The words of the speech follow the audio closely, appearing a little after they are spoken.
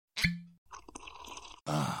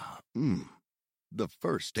The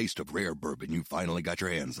first taste of rare bourbon you finally got your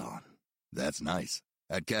hands on. That's nice.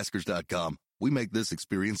 At Caskers.com, we make this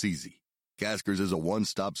experience easy. Caskers is a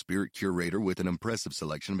one-stop spirit curator with an impressive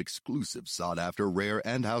selection of exclusive, sought-after, rare,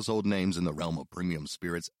 and household names in the realm of premium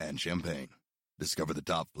spirits and champagne. Discover the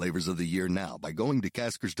top flavors of the year now by going to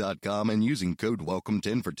Caskers.com and using code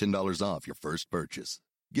WELCOME10 for $10 off your first purchase.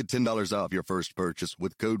 Get $10 off your first purchase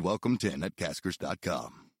with code WELCOME10 at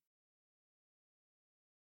Caskers.com.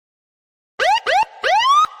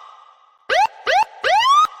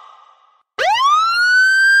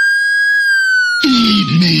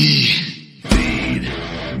 Feed me. Feed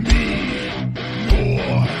me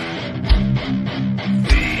more.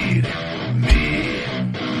 Feed me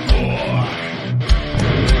more.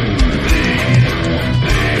 Feed me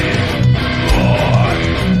more.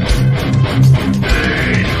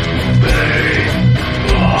 Feed me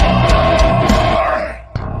more.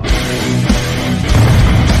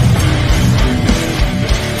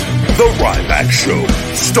 The Ryback Show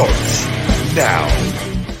starts now.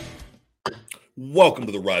 Welcome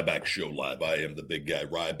to the Ryback Show Live. I am the big guy,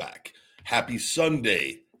 Ryback. Happy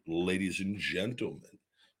Sunday, ladies and gentlemen.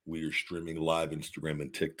 We are streaming live Instagram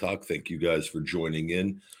and TikTok. Thank you guys for joining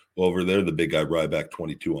in over there. The big guy, Ryback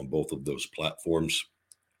 22 on both of those platforms.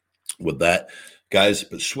 With that, guys,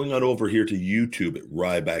 but swing on over here to YouTube at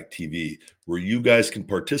Ryback TV, where you guys can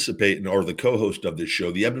participate and are the co-host of this show.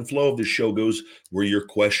 The ebb and flow of this show goes where your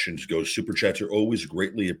questions go. Super chats are always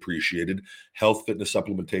greatly appreciated. Health, fitness,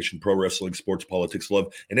 supplementation, pro wrestling, sports, politics,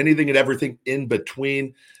 love, and anything and everything in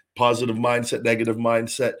between. Positive mindset, negative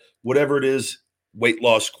mindset, whatever it is, weight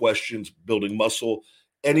loss questions, building muscle,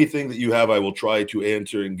 anything that you have, I will try to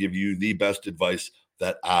answer and give you the best advice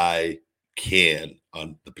that I can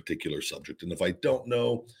on the particular subject. And if I don't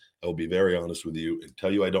know, I will be very honest with you and tell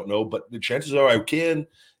you I don't know, but the chances are I can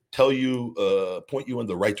tell you, point you in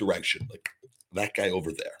the right direction, like that guy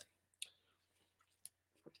over there.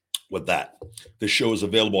 With that, this show is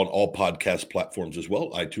available on all podcast platforms as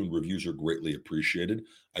well. iTunes reviews are greatly appreciated.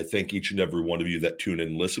 I thank each and every one of you that tune in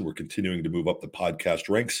and listen. We're continuing to move up the podcast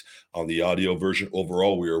ranks on the audio version.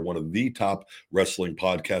 Overall, we are one of the top wrestling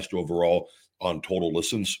podcasts overall on total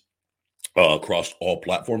listens. Across all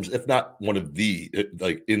platforms, if not one of the,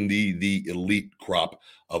 like in the elite crop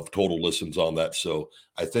of total listens on that. So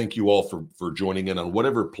I thank you all for joining in on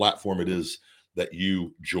whatever platform it is that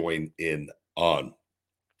you join in on.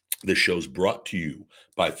 This show's brought to you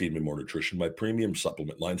by Feed Me More Nutrition, my premium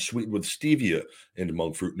supplement line, sweetened with stevia and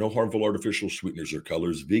monk fruit. No harmful artificial sweeteners or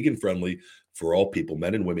colors, vegan friendly for all people,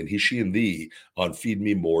 men and women, he, she, and thee on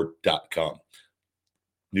feedmemore.com.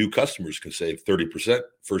 New customers can save 30%.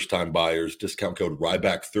 First-time buyers, discount code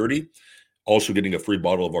Ryback30. Also getting a free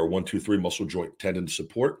bottle of our 123 muscle joint tendon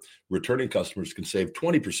support. Returning customers can save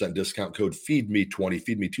 20%. Discount code FEEDME20,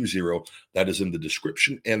 FEEDME20. That is in the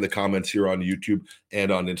description and the comments here on YouTube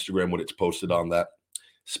and on Instagram when it's posted on that.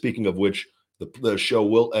 Speaking of which, the show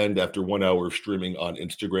will end after 1 hour of streaming on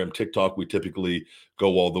Instagram. TikTok, we typically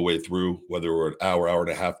go all the way through, whether we're an hour, hour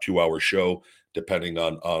and a half, 2 hour show, depending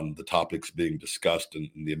on the topics being discussed and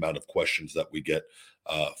the amount of questions that we get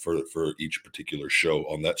for each particular show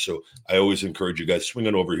on that. So I always encourage you guys, swing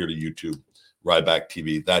on over here to YouTube, Ryback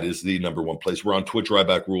TV. That is the number one place. We're on Twitch,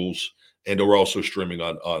 Ryback Rules, and we're also streaming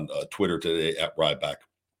on Twitter today at Ryback.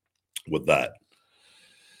 With that,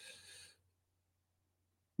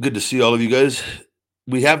 good to see all of you guys.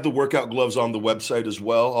 We have the workout gloves on the website as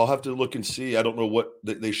well. I'll have to look and see. I don't know what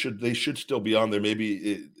they should still be on there.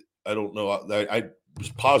 Maybe I don't know. I was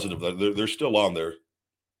positive that they're still on there,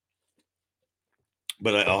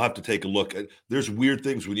 but I'll have to take a look. There's weird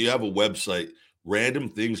things when you have a website. Random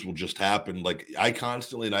things will just happen. Like I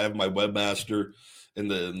constantly, and I have my webmaster in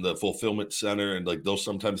the fulfillment center, and like they'll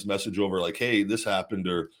sometimes message over like, "Hey, this happened,"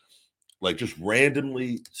 or like just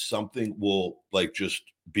randomly something will like just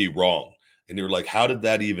be wrong, and you're like, "How did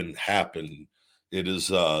that even happen?" It is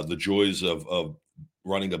the joys of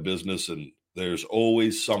running a business, and there's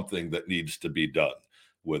always something that needs to be done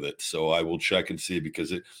with it. So I will check and see,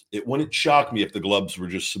 because it wouldn't shock me if the gloves were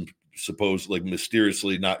just supposed like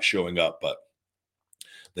mysteriously not showing up, but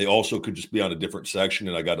they also could just be on a different section.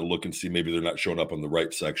 And I got to look and see, maybe they're not showing up on the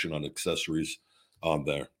right section on accessories on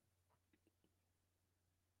there.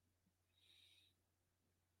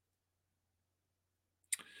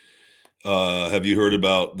 Have you heard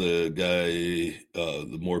about the guy,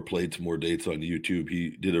 the more plates, more dates on YouTube?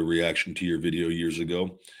 He did a reaction to your video years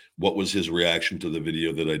ago. What was his reaction to the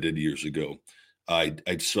video that I did years ago? I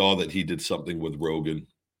saw that he did something with Rogan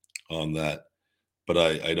on that, but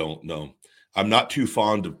I don't know. I'm not too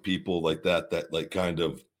fond of people like that like kind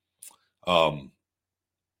of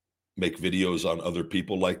make videos on other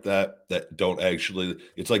people like that don't actually,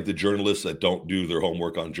 it's like the journalists that don't do their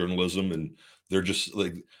homework on journalism, and they're just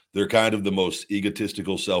like, they're kind of the most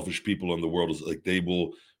egotistical, selfish people in the world. Is like they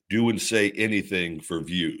will do and say anything for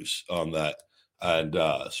views on that. And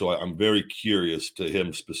so I'm very curious to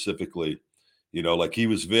him specifically, like he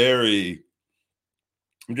was very,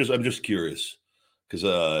 I'm just curious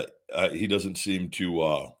because he doesn't seem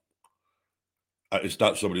to, it's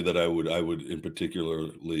not somebody that I would in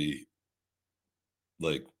particularly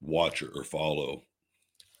like watch or follow.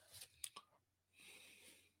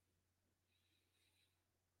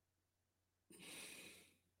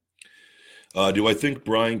 Do I think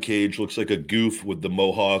Brian Cage looks like a goof with the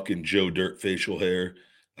mohawk and Joe Dirt facial hair?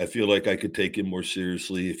 I feel like I could take him more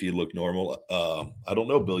seriously if he looked normal. I don't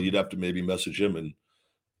know, Bill. You'd have to maybe message him, and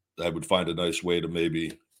I would find a nice way to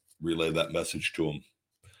maybe relay that message to him.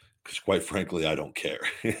 Because quite frankly, I don't care.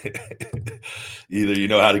 Either you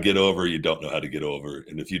know how to get over or you don't know how to get over.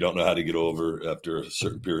 And if you don't know how to get over after a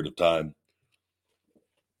certain period of time,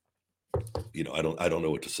 I don't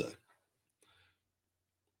know what to say.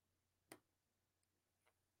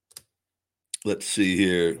 Let's see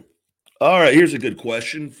here. All right, here's a good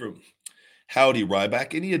question from Howdy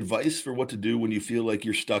Ryback. Any advice for what to do when you feel like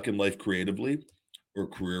you're stuck in life creatively or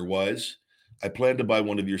career-wise? I plan to buy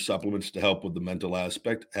one of your supplements to help with the mental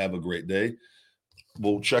aspect. Have a great day.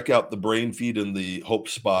 Well, check out the Brain Feed and the Hope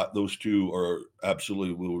Spot. Those two are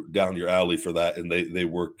absolutely down your alley for that, and they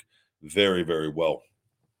work very, very well.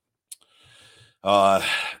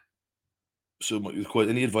 So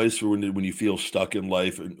any advice for when you feel stuck in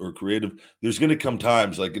life or creative? There's going to come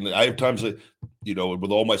times like, and I have times like,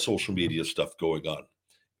 with all my social media stuff going on,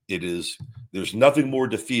 there's nothing more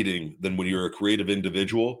defeating than when you're a creative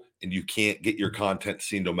individual and you can't get your content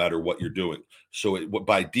seen no matter what you're doing. So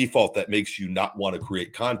by default, that makes you not want to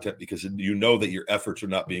create content because you know that your efforts are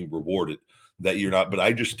not being rewarded, that you're not, but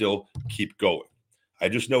I just still keep going. I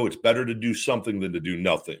just know it's better to do something than to do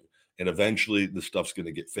nothing. And eventually the stuff's going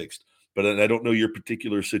to get fixed. But I don't know your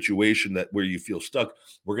particular situation where you feel stuck.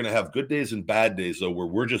 We're going to have good days and bad days, though, where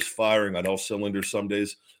we're just firing on all cylinders some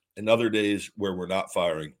days and other days where we're not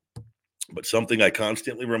firing. But something I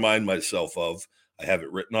constantly remind myself of, I have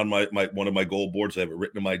it written on my one of my goal boards, I have it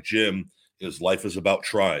written in my gym, is life is about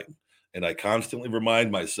trying. And I constantly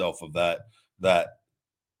remind myself of that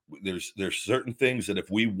there's certain things that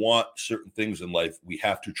if we want certain things in life, we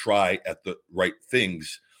have to try at the right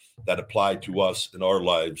things that apply to us in our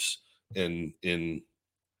lives in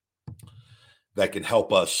that can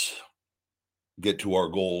help us get to our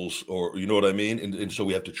goals, or you know what I mean? And so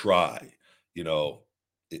we have to try,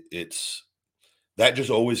 it's that just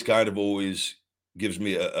always gives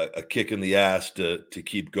me a kick in the ass to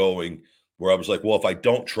keep going, where I was like, well, if I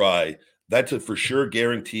don't try, that's a for sure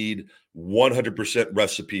guaranteed 100%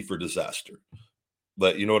 recipe for disaster.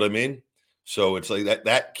 But you know what I mean? So it's like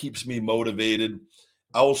that keeps me motivated.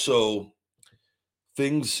 Also,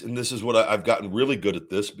 things, and this is what I've gotten really good at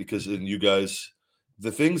this, because in you guys,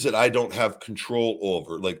 the things that I don't have control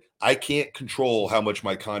over, like I can't control how much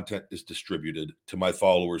my content is distributed to my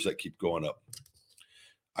followers that keep going up.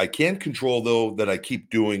 I can control, though, that I keep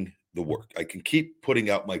doing the work. I can keep putting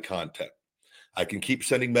out my content. I can keep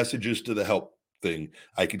sending messages to the help thing.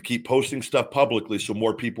 I can keep posting stuff publicly so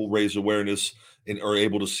more people raise awareness and are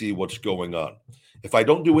able to see what's going on. If I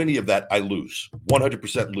don't do any of that, I lose,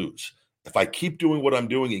 100% lose. If I keep doing what I'm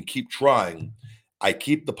doing and keep trying, I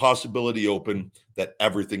keep the possibility open that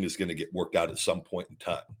everything is going to get worked out at some point in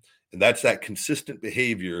time. And that's that consistent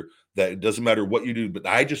behavior that it doesn't matter what you do, but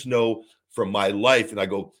I just know from my life, and I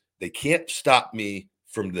go, they can't stop me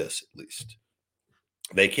from this, at least.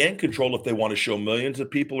 They can't control if they want to show millions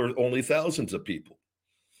of people or only thousands of people.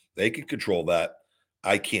 They can control that.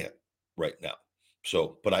 I can't right now.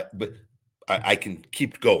 So, but I can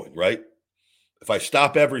keep going, right? If I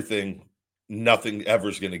stop everything, nothing ever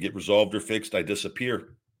is going to get resolved or fixed. I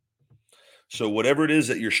disappear. So whatever it is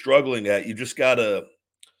that you're struggling at, you just got to,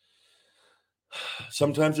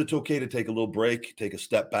 sometimes it's okay to take a little break, take a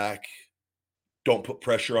step back. Don't put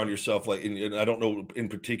pressure on yourself. Like, and I don't know in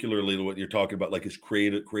particularly what you're talking about, like is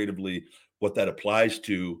creatively what that applies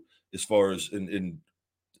to as far as and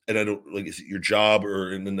I don't, like, is it your job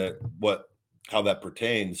or in that, how that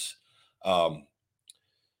pertains. But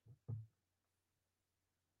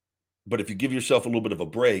if you give yourself a little bit of a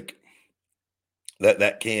break,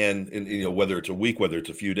 that can, and whether it's a week, whether it's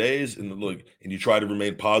a few days, and you try to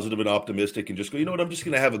remain positive and optimistic, and just go, you know what, I'm just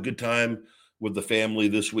going to have a good time with the family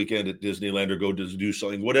this weekend at Disneyland, or go to do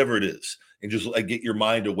something, whatever it is, and just like get your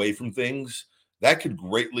mind away from things. That could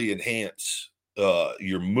greatly enhance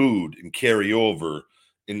your mood and carry over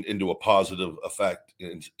into a positive effect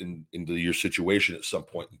into your situation at some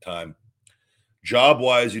point in time. Job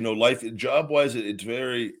wise, it's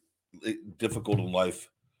very difficult in life,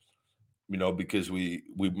 because we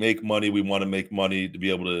make money. We want to make money to be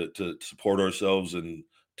able to support ourselves and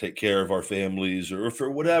take care of our families, or for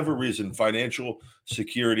whatever reason, financial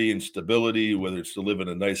security and stability, whether it's to live in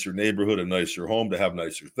a nicer neighborhood, a nicer home, to have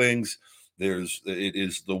nicer things. It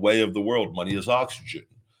is the way of the world. Money is oxygen.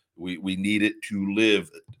 We need it to live.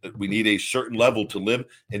 We need a certain level to live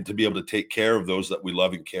and to be able to take care of those that we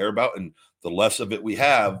love and care about. And the less of it we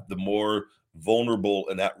have, the more vulnerable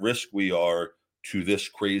and at risk we are to this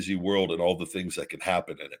crazy world and all the things that can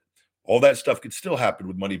happen in it. All that stuff could still happen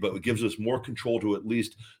with money, but it gives us more control to at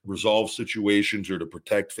least resolve situations or to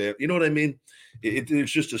protect family. You know what I mean?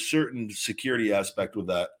 It's just a certain security aspect with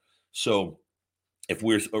that. So if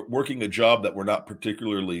we're working a job that we're not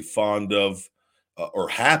particularly fond of or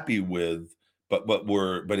happy with, but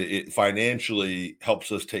it financially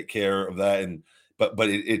helps us take care of that, and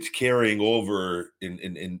it's carrying over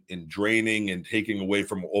in draining and taking away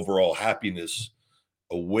from overall happiness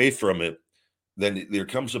away from it, then there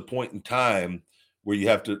comes a point in time where you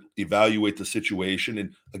have to evaluate the situation.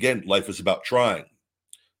 And again, life is about trying.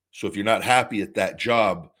 So if you're not happy at that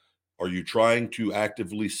job, are you trying to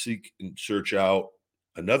actively seek and search out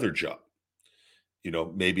another job?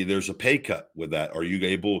 Maybe there's a pay cut with that.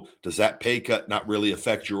 Does that pay cut not really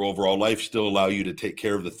affect your overall life, still allow you to take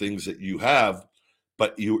care of the things that you have,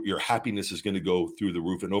 but your happiness is going to go through the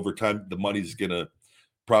roof. And over time, the money's going to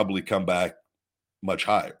probably come back much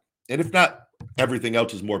higher. And if not, everything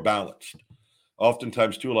else is more balanced.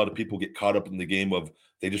 Oftentimes, too, a lot of people get caught up in the game of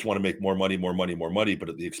they just want to make more money, but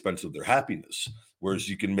at the expense of their happiness. Whereas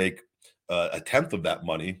you can make a tenth of that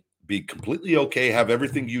money, be completely okay, have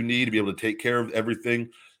everything you need to be able to take care of everything.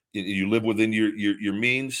 You live within your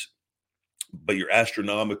means, but you're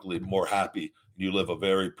astronomically more happy. You live a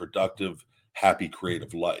very productive, happy,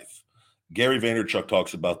 creative life. Gary Vaynerchuk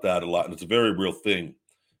talks about that a lot, and it's a very real thing.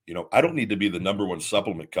 I don't need to be the number one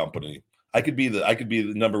supplement company. I could be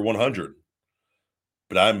the number 100,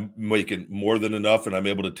 but I'm making more than enough, and I'm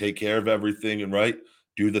able to take care of everything and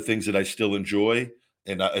do the things that I still enjoy,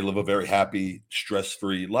 and I live a very happy,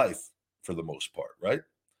 stress-free life for the most part, right?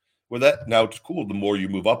 Well, now it's cool. The more you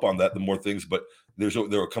move up on that, the more things. But there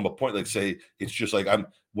will come a point, like say, it's just like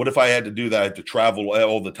what if I had to do that? I have to travel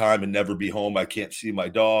all the time and never be home. I can't see my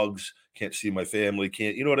dogs, can't see my family,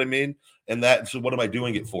 you know what I mean? And so what am I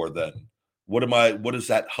doing it for then? What is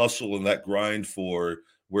that hustle and that grind for,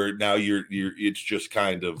 where now it's just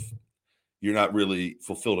kind of, you're not really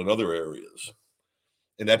fulfilled in other areas.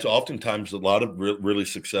 And that's oftentimes a lot of really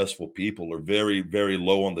successful people are very, very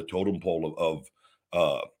low on the totem pole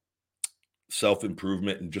of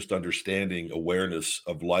self-improvement and just understanding awareness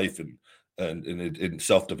of life and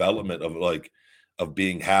self-development of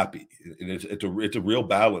being happy. And it's a real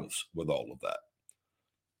balance with all of that.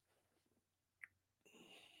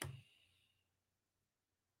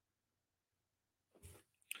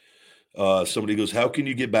 Somebody goes, how can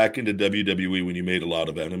you get back into WWE when you made a lot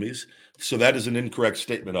of enemies? So that is an incorrect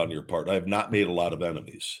statement on your part. I have not made a lot of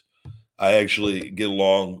enemies. I actually get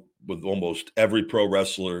along with almost every pro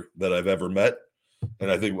wrestler that I've ever met.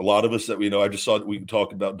 And I think a lot of us that we know, I just saw that we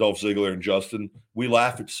talk about Dolph Ziggler and Justin. We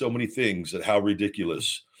laugh at so many things, at how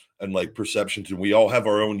ridiculous and perceptions. And we all have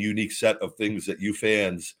our own unique set of things that you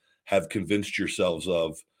fans have convinced yourselves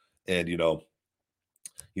of. And,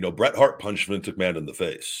 Bret Hart punched Vince McMahon in the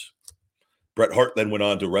face. Bret Hart then went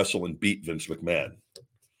on to wrestle and beat Vince McMahon.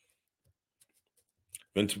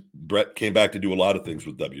 Bret came back to do a lot of things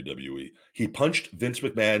with WWE. He punched Vince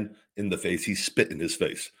McMahon in the face. He spit in his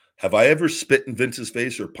face. Have I ever spit in Vince's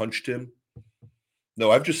face or punched him?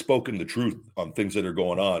 No, I've just spoken the truth on things that are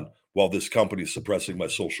going on while this company is suppressing my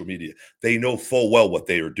social media. They know full well what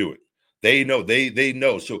they are doing. They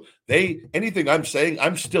know. So anything I'm saying,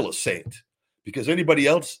 I'm still a saint, because anybody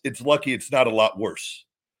else, it's lucky it's not a lot worse.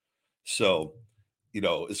 So,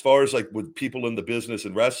 as far as with people in the business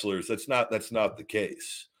and wrestlers, that's not the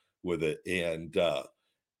case with it. And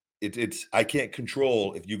it's I can't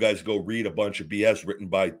control if you guys go read a bunch of BS written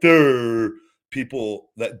by people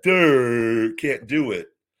that can't do it,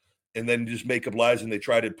 and then just make up lies and they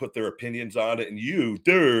try to put their opinions on it, and you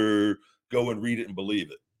go and read it and believe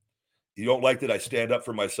it. You don't like that I stand up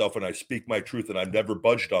for myself and I speak my truth, and I've never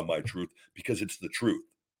budged on my truth because it's the truth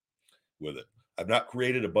with it. I've not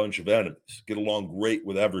created a bunch of enemies. Get along great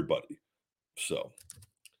with everybody. So,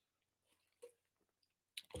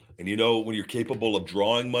 And you know when you're capable of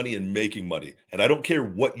drawing money and making money. And I don't care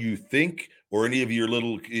what you think or any of your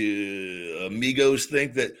little amigos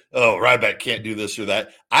think that, oh, Ryback can't do this or that.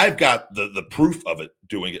 I've got the proof of it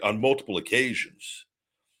doing it on multiple occasions.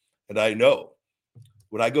 And I know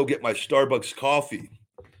when I go get my Starbucks coffee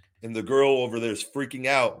and the girl over there is freaking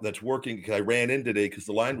out that's working because I ran in today because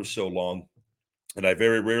the line was so long. And I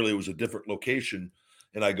very rarely, it was a different location.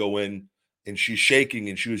 And I go in and she's shaking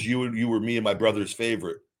and she was, you were me and my brother's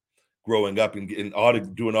favorite growing up and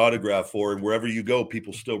do an autograph for, and wherever you go,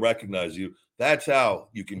 people still recognize you. That's how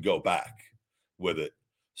you can go back with it.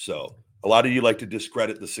 So a lot of you like to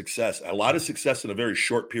discredit the success, a lot of success in a very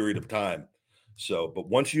short period of time. So, but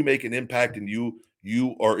once you make an impact and you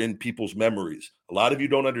are in people's memories, a lot of you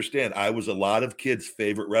don't understand. I was a lot of kids'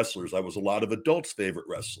 favorite wrestlers. I was a lot of adults' favorite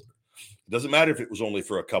wrestler. It doesn't matter if it was only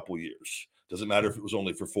for a couple years. It doesn't matter if it was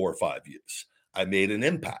only for 4 or 5 years. I made an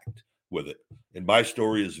impact with it. And my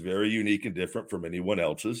story is very unique and different from anyone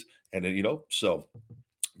else's. And, so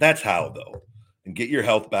that's how, though. And get your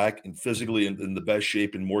health back and physically in the best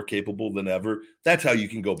shape and more capable than ever. That's how you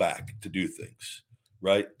can go back to do things,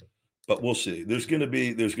 right? But we'll see. There's going to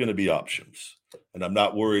be options. And I'm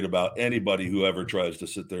not worried about anybody who ever tries to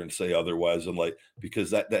sit there and say otherwise. I'm like,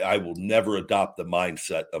 because that I will never adopt the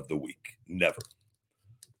mindset of the weak. Never.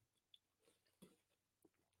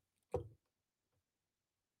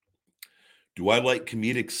 Do I like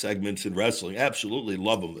comedic segments in wrestling? Absolutely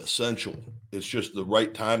love them. Essential. It's just the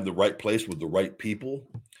right time, the right place with the right people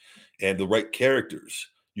and the right characters.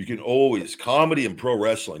 You can always, comedy and pro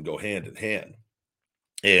wrestling go hand in hand.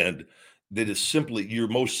 And that is simply your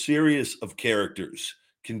most serious of characters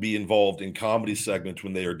can be involved in comedy segments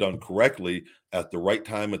when they are done correctly at the right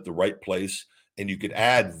time, at the right place. And you could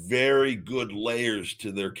add very good layers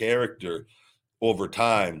to their character over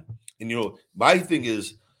time. And, my thing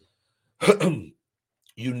is,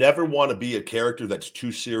 you never want to be a character that's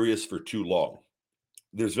too serious for too long.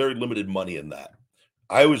 There's very limited money in that.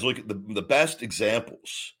 I always look at the best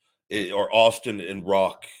examples are Austin and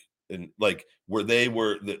Rock, and like where they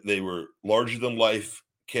were larger than life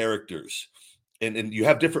characters, and you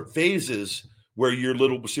have different phases where you're a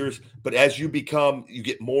little serious, but as you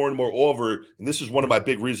get more and more over. And this is one of my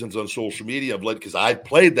big reasons on social media of because I've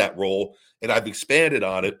played that role and I've expanded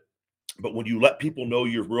on it. But when you let people know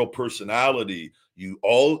your real personality,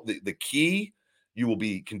 the key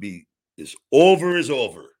can be as over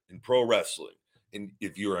in pro wrestling. And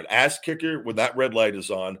if you're an ass kicker, when that red light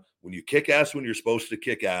is on, when you kick ass when you're supposed to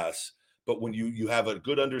kick ass, but when you have a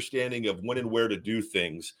good understanding of when and where to do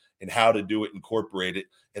things and how to do it, incorporate it,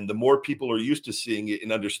 and the more people are used to seeing it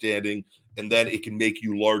and understanding, and then it can make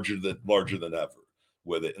you larger than ever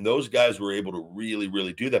with it. And those guys were able to really,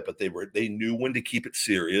 really do that, but they knew when to keep it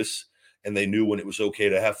serious. And they knew when it was okay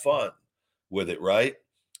to have fun with it, right?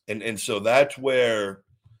 And so that's where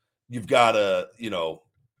you've got to,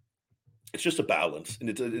 it's just a balance.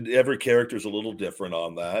 And every character is a little different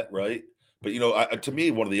on that, right? But, to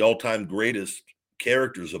me, one of the all-time greatest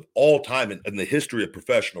characters of all time in the history of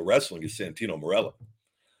professional wrestling is Santino Marella.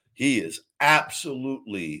 He is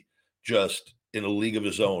absolutely just in a league of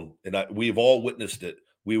his own. And we've all witnessed it.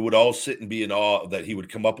 We would all sit and be in awe that he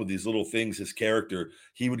would come up with these little things. His character,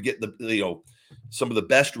 he would get some of the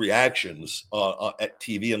best reactions at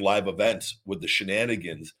TV and live events with the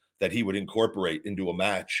shenanigans that he would incorporate into a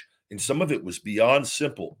match. And some of it was beyond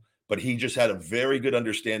simple, but he just had a very good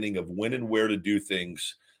understanding of when and where to do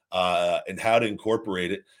things and how to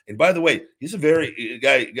incorporate it. And by the way, he's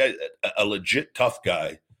a legit tough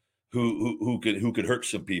guy who could hurt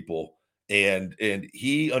some people. And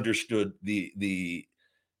he understood the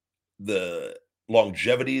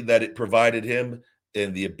longevity that it provided him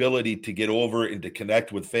and the ability to get over and to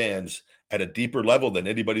connect with fans at a deeper level than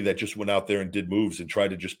anybody that just went out there and did moves and tried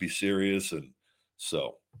to just be serious. And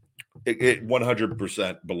so it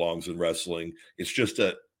 100% belongs in wrestling. It's just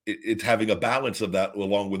it's having a balance of that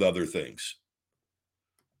along with other things,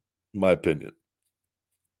 in my opinion.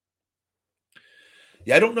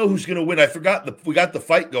 Yeah, I don't know who's going to win. I forgot we got the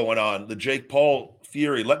fight going on, the Jake Paul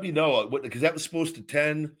Fury. Let me know because that was supposed to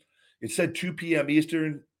 10. It said 2 p.m.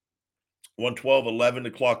 Eastern, 1:12, 11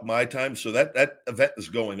 o'clock my time. So that event is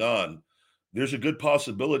going on. There's a good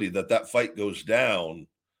possibility that fight goes down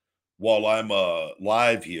while I'm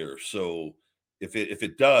live here. So if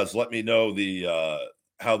it does, let me know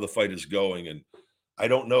how the fight is going. And I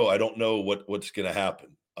don't know what's going to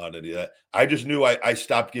happen on any of that. I just knew I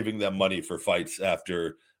stopped giving them money for fights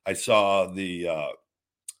after I saw the.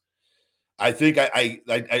 I think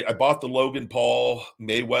I bought the Logan Paul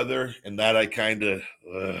Mayweather, and that I kind of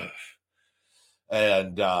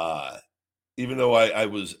even though I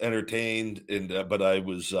was entertained and but I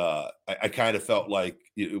was I kind of felt like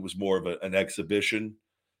it was more of an exhibition,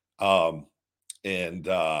 um, and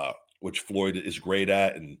which Floyd is great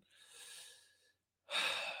at, and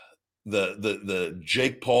the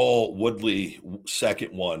Jake Paul Woodley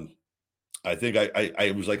second one, I think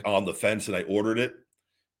I was like on the fence and I ordered it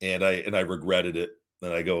and I regretted it.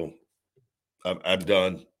 And I go, I'm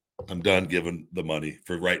done. I'm done giving the money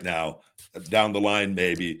for right now. Down the line,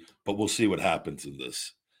 maybe, but we'll see what happens in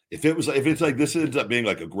this. If it's like this ends up being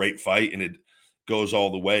like a great fight and it goes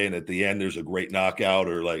all the way, and at the end there's a great knockout,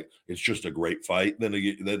 or like it's just a great fight,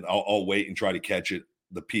 then I'll wait and try to catch it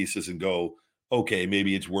the pieces and go, okay,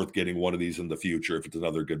 maybe it's worth getting one of these in the future if it's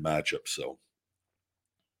another good matchup. So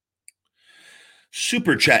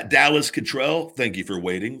super chat Dallas Cottrell, thank you for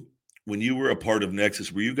waiting. When you were a part of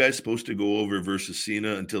Nexus, were you guys supposed to go over versus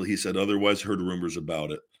Cena until he said otherwise? Heard rumors about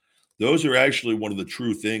it. Those are actually one of the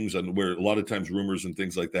true things, and where a lot of times rumors and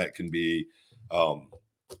things like that can be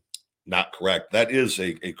not correct. That is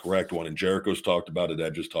a correct one, and Jericho's talked about it.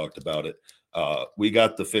 Edge just talked about it. We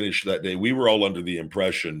got the finish that day. We were all under the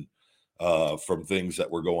impression from things that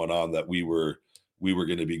were going on that we were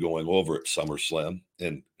going to be going over at SummerSlam,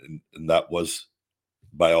 and that was,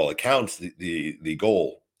 by all accounts, the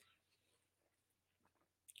goal.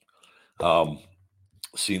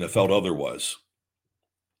 Cena felt otherwise,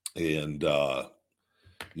 and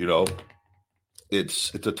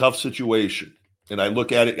it's a tough situation. And I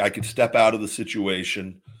look at it, I could step out of the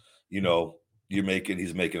situation. He's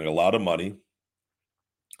making a lot of money.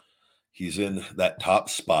 He's in that top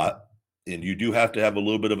spot, and you do have to have a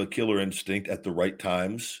little bit of a killer instinct at the right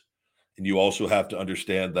times. And you also have to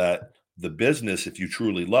understand that the business, if you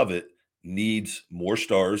truly love it, needs more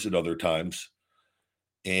stars at other times.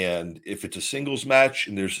 And if it's a singles match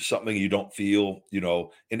and there's something you don't feel,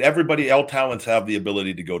 and everybody, L talents have the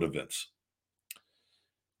ability to go to Vince.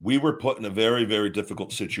 We were put in a very, very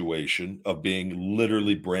difficult situation of being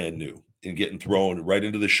literally brand new and getting thrown right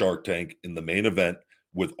into the Shark Tank in the main event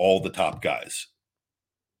with all the top guys,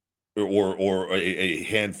 or a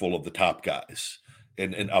handful of the top guys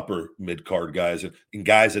and upper mid card guys and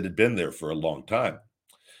guys that had been there for a long time.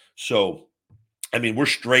 So, I mean, we're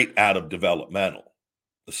straight out of developmental.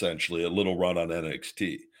 Essentially a little run on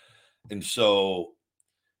NXT. And so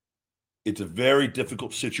it's a very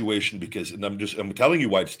difficult situation because, and I'm telling you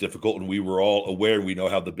why it's difficult, and we were all aware, we know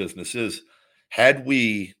how the business is. Had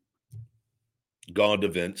we gone to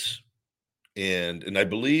Vince and I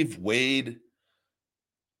believe Wade,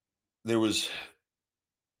 there was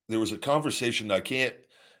a conversation, there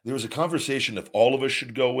was a conversation if all of us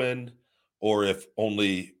should go in or if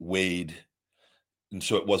only Wade, and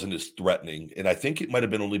so it wasn't as threatening. And I think it might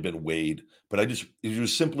have only been Wade, but it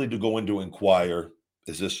was simply to go in to inquire,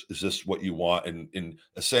 is this what you want? And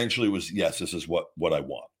essentially it was, yes, this is what I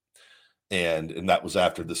want. And that was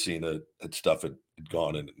after the Cena stuff had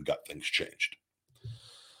gone and got things changed.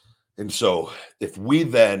 And so if we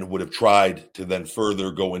then would have tried to then further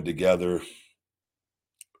go in together,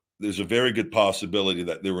 there's a very good possibility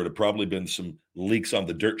that there would have probably been some leaks on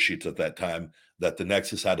the dirt sheets at that time that the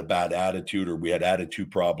Nexus had a bad attitude, or we had attitude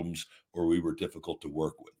problems, or we were difficult to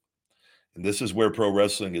work with. And this is where pro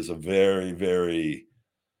wrestling is a very, very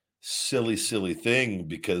silly thing,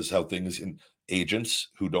 because how things, and agents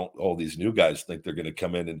who don't, all these new guys think they're going to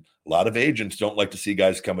come in, and a lot of agents don't like to see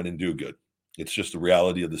guys come in and do good. It's just the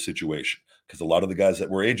reality of the situation, because a lot of the guys that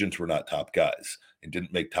were agents were not top guys and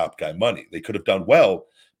didn't make top guy money. They could have done well,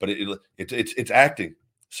 but it's acting.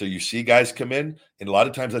 So you see guys come in, and a lot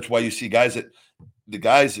of times that's why you see guys that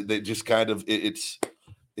just kind of, it's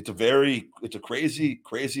a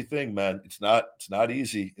crazy thing, man. It's not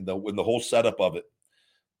easy in the whole setup of it.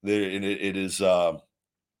 It is.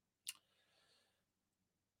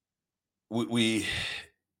 We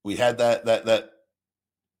had that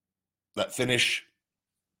finish.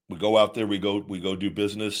 We go out there, we go do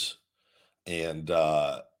business, and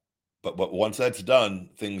but once that's done,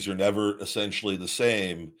 things are never essentially the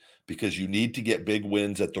same, because you need to get big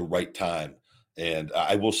wins at the right time. And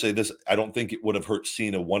I will say this, I don't think it would have hurt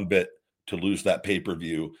Cena one bit to lose that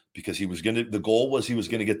pay-per-view, because the goal was he was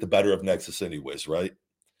going to get the better of Nexus anyways, right?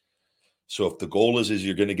 So if the goal is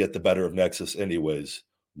you're going to get the better of Nexus anyways,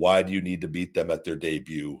 why do you need to beat them at their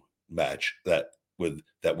debut match that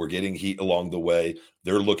we're getting heat along the way?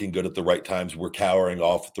 They're looking good at the right times. We're cowering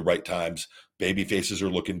off at the right times. Baby faces are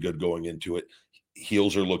looking good going into it.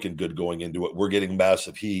 Heels are looking good going into it. We're getting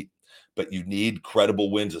massive heat, but you need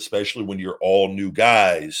credible wins, especially when you're all new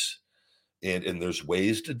guys. And there's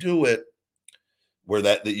ways to do it where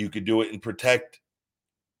that you could do it and protect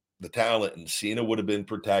the talent. And Cena would have been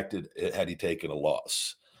protected had he taken a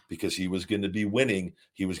loss, because he was going to be winning.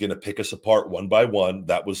 He was going to pick us apart one by one.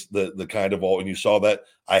 That was the kind of all. And you saw that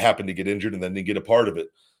I happened to get injured and then didn't get a part of it.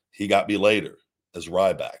 He got me later as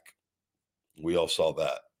Ryback. We all saw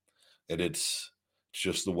that. And it's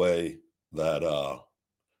just the way that,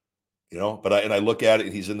 but I look at it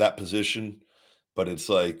and he's in that position, but it's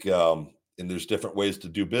like, and there's different ways to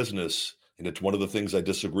do business. And it's one of the things I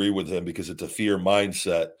disagree with him because it's a fear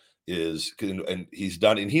mindset and he's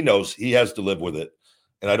done, and he knows he has to live with it.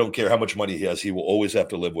 And I don't care how much money he has, he will always have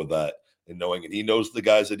to live with that and knowing, and he knows the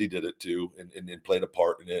guys that he did it to and played a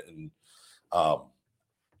part in it. And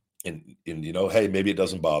hey, maybe it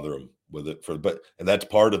doesn't bother him with it and that's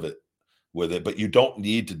part of it with it, but you don't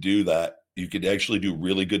need to do that. You could actually do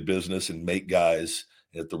really good business and make guys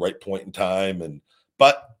at the right point in time.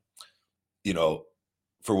 But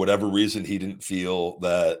for whatever reason, he didn't feel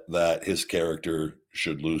that his character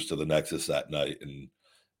should lose to the Nexus that night. And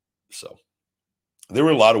so there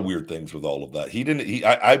were a lot of weird things with all of that.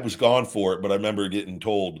 I was gone for it, but I remember getting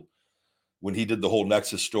told when he did the whole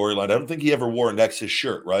Nexus storyline, I don't think he ever wore a Nexus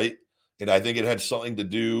shirt, right? And I think it had something to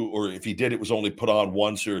do, or if he did, it was only put on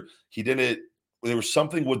once, or he didn't. There was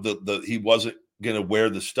something with he wasn't going to wear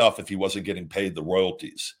the stuff if he wasn't getting paid the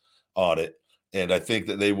royalties on it. And I think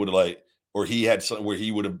that they would or he had something where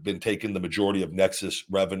he would have been taking the majority of Nexus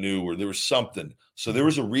revenue, or there was something. So there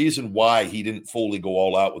was a reason why he didn't fully go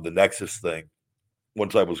all out with the Nexus thing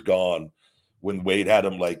once I was gone, when Wade had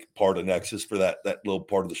him like part of Nexus for that little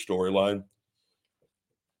part of the storyline.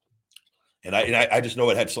 And I just know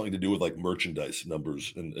it had something to do with like merchandise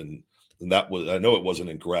numbers. And that was, I know it wasn't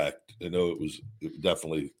incorrect. I know it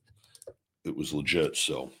was legit.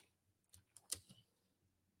 So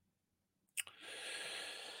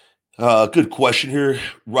good question here.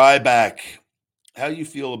 Ryback, how do you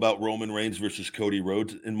feel about Roman Reigns versus Cody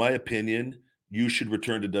Rhodes? In my opinion, you should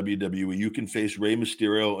return to WWE. You can face Rey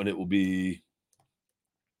Mysterio, and it will be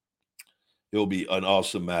an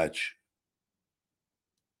awesome match.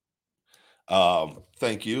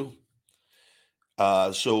 Thank you.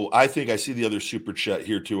 So I think I see the other super chat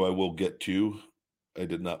here too. I will get to. I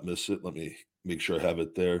did not miss it. Let me make sure I have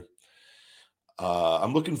it there.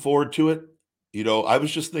 I'm looking forward to it. I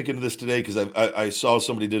was just thinking of this today because I saw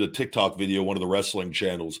somebody did a TikTok video, one of the wrestling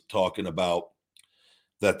channels, talking about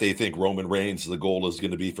that they think Roman Reigns, the goal is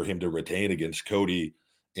going to be for him to retain against Cody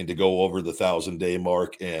and to go over the 1,000-day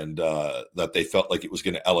mark, and that they felt like it was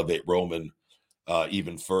going to elevate Roman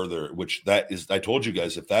even further, which that is, I told you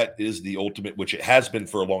guys, if that is the ultimate, which it has been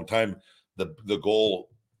for a long time, the goal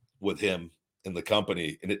with him in the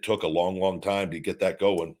company, and it took a long, long time to get that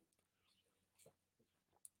going,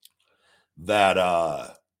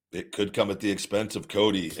 that it could come at the expense of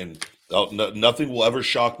Cody. And nothing will ever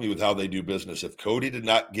shock me with how they do business. If Cody did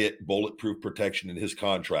not get bulletproof protection in his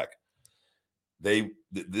contract,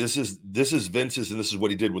 this is Vince's, and this is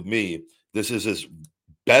what he did with me. This is his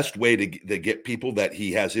best way to get people that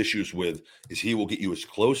he has issues with, is he will get you as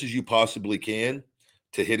close as you possibly can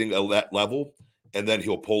to hitting that level, and then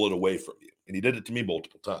he'll pull it away from you. And he did it to me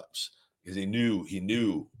multiple times because he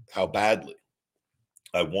knew how badly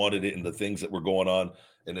I wanted it and the things that were going on.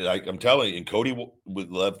 And I'm telling you, and Cody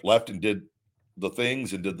left and did the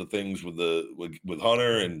things with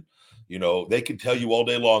Hunter, and they can tell you all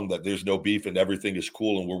day long that there's no beef and everything is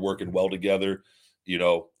cool and we're working well together,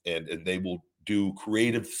 and they will do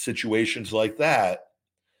creative situations like that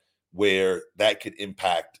where that could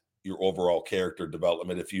impact your overall character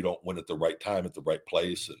development if you don't win at the right time at the right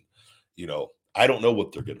place. And I don't know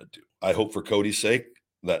what they're going to do. I hope for Cody's sake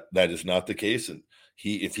that is not the case. And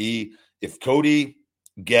if Cody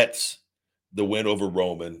gets the win over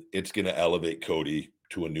Roman, it's going to elevate Cody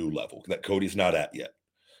to a new level that Cody's not at yet.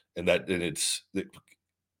 And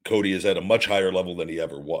Cody is at a much higher level than he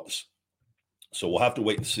ever was. So we'll have to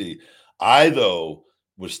wait and see. I, though,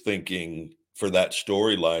 was thinking for that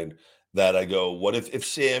storyline that I go, what if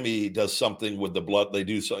Sammy does something with the blood, they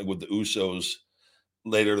do something with the Usos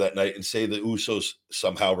later that night, and say the Usos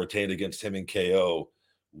somehow retain against him in KO?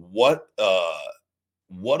 What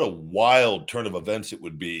a wild turn of events it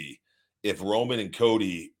would be if Roman and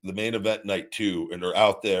Cody, the main event night 2, and they're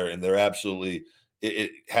out there and they're absolutely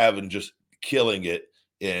having just killing it,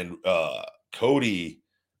 and Cody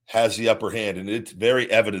has the upper hand, and it's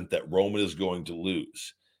very evident that Roman is going to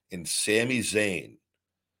lose. And Sami Zayn,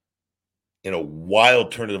 in a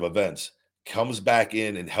wild turn of events, comes back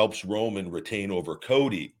in and helps Roman retain over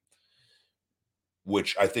Cody,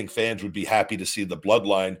 which I think fans would be happy to see the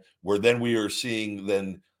bloodline, where then we are seeing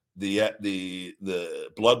then the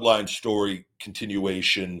bloodline story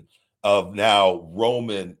continuation of now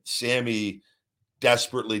Roman, Sammy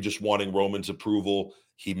desperately just wanting Roman's approval.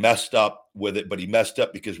 He messed up. with it, but he messed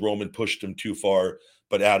up because Roman pushed him too far.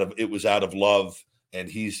 But it was out of love, and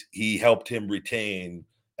he helped him retain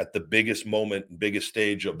at the biggest moment and biggest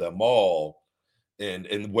stage of them all,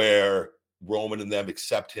 and where Roman and them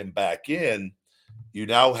accept him back in. You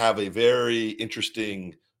now have a very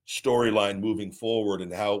interesting storyline moving forward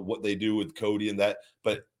and what they do with Cody and that.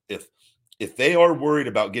 But if they are worried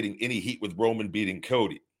about getting any heat with Roman beating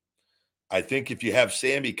Cody, I think if you have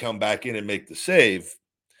Sammy come back in and make the save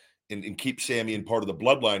and keep Sammy in part of the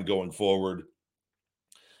bloodline going forward,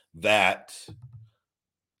 that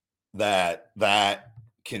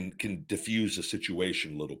can diffuse the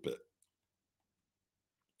situation a little bit.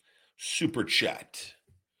 Super chat.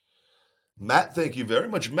 Matt, thank you very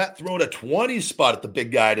much. Matt throwing a 20 spot at the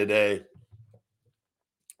big guy today.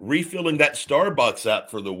 Refilling that Starbucks app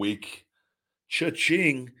for the week.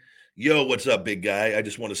 Cha-ching. Yo, what's up, big guy? I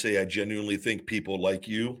just want to say I genuinely think people like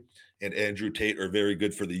you and Andrew Tate are very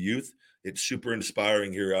good for the youth. It's super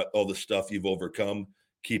inspiring here, all the stuff you've overcome.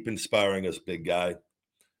 Keep inspiring us, big guy.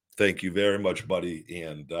 Thank you very much, buddy.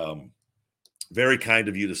 And very kind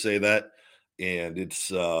of you to say that. And it's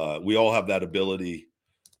we all have that ability.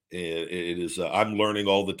 It is I'm learning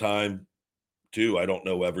all the time too. I don't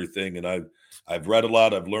know everything, and I've read a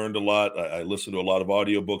lot, I've learned a lot, I listen to a lot of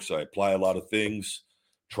audiobooks, I apply a lot of things,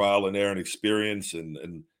 trial and error and experience,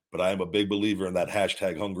 but I am a big believer in that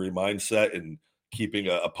hashtag hungry mindset, and keeping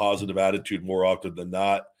a positive attitude more often than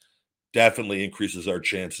not definitely increases our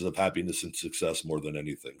chances of happiness and success more than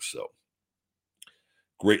anything. So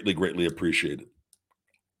greatly appreciated.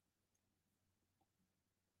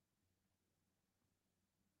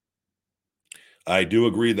 I do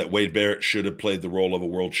agree that Wade Barrett should have played the role of a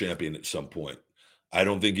world champion at some point. I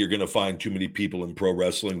don't think you're going to find too many people in pro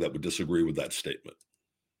wrestling that would disagree with that statement.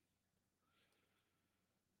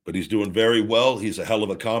 But he's doing very well. He's a hell of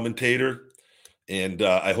a commentator. And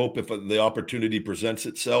I hope if the opportunity presents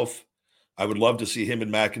itself, I would love to see him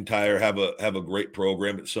and McIntyre have a great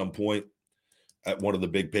program at some point at one of the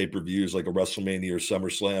big pay-per-views like a WrestleMania or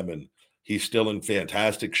SummerSlam. And he's still in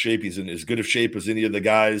fantastic shape. He's in as good of shape as any of the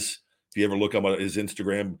guys. If you ever look on his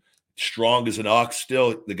Instagram, strong as an ox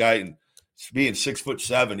still. The guy, being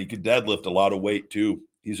 6'7", he could deadlift a lot of weight too.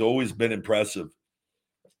 He's always been impressive.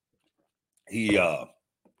 He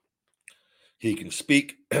can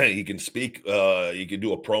speak. He can speak. He can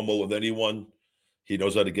do a promo with anyone. He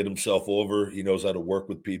knows how to get himself over. He knows how to work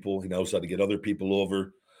with people. He knows how to get other people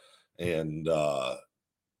over. And I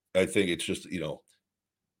think it's just,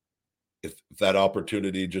 if that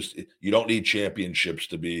opportunity, you don't need championships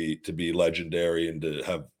to be legendary and to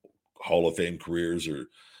have Hall of Fame careers or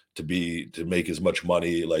to make as much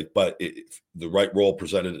money. But if the right role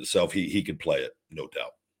presented itself, he could play it, no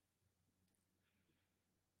doubt.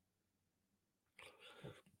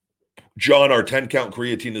 John, our 10-count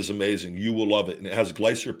creatine is amazing. You will love it. And it has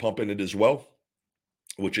glycer pump in it as well,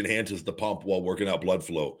 which enhances the pump while working out blood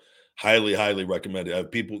flow. Highly recommended. I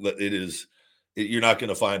have people that you're not going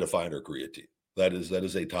to find a finer creatine. That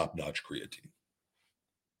is a top-notch creatine.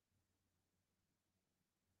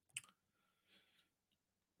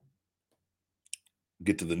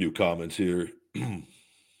 Get to the new comments here.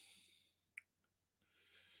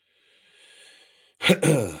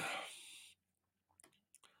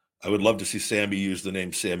 I would love to see Sammy use the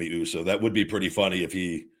name Sammy Uso. That would be pretty funny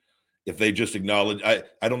if they just acknowledge. I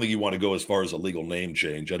don't think you want to go as far as a legal name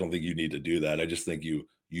change. I don't think you need to do that. I just think you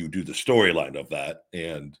do the storyline of that,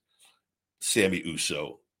 and Sammy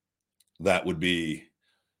Uso. That would be.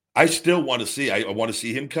 I still want to see. I want to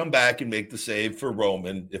see him come back and make the save for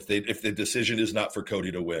Roman if the decision is not for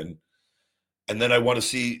Cody to win, and then I want to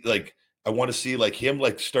see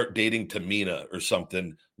him start dating Tamina or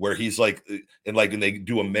something where he's and they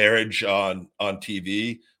do a marriage on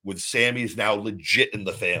TV with Sammy's now legit in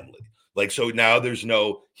the family. So now there's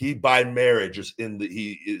he by marriage is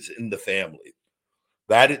he is in the family.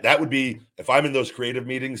 That would be, if I'm in those creative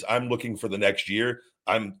meetings, I'm looking for the next year.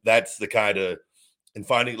 That's the kind of, and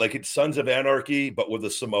finding it's Sons of Anarchy, but with the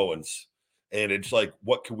Samoans. And it's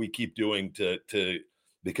what can we keep doing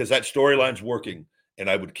because that storyline's working. And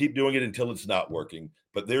I would keep doing it until it's not working.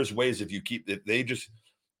 But there's ways if they just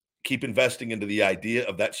keep investing into the idea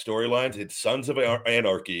of that storyline. It's Sons of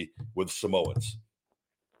Anarchy with Samoans.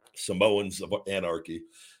 Samoans of Anarchy.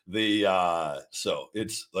 So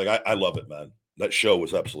it's I love it, man. That show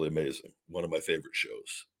was absolutely amazing. One of my favorite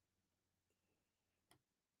shows.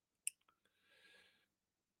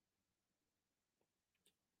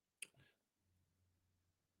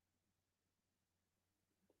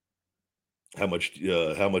 How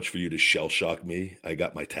much for you to shell shock me? I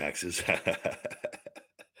got my taxes.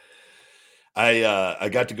 I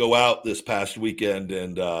got to go out this past weekend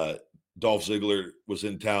and Dolph Ziggler was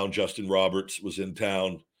in town. Justin Roberts was in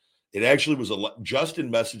town. It actually was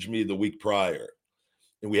Justin messaged me the week prior,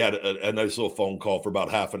 and we had a nice little phone call for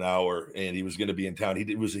about half an hour, and he was going to be in town.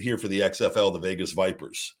 He was here for the XFL, the Vegas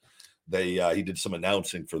Vipers. He did some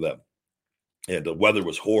announcing for them. And the weather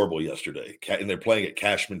was horrible yesterday. And they're playing at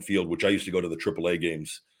Cashman Field, which I used to go to the AAA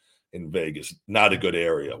games in Vegas. Not a good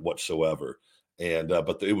area whatsoever. And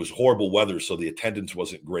but it was horrible weather, so the attendance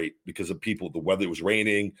wasn't great because of people. The weather was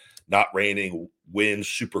raining, not raining, winds,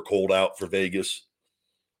 super cold out for Vegas.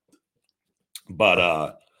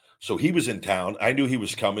 But so he was in town. I knew he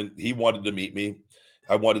was coming. He wanted to meet me.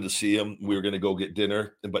 I wanted to see him. We were going to go get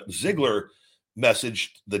dinner. But Ziggler messaged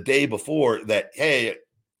the day before that, hey,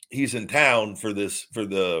 he's in town for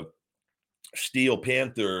the Steel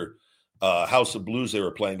Panther House of Blues they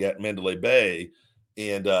were playing at Mandalay Bay,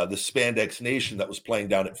 and the Spandex Nation that was playing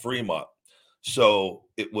down at Fremont. So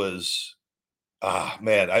it was,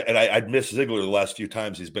 man, I'd missed Ziggler the last few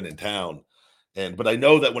times he's been in town. But I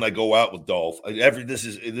know that when I go out with Dolph, this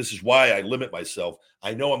is why I limit myself.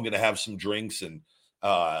 I know I'm going to have some drinks but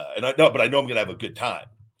I know I'm going to have a good time.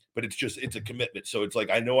 But it's a commitment. So it's like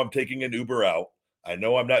I know I'm taking an Uber out. I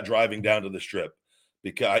know I'm not driving down to the Strip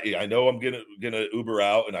because I know I'm gonna Uber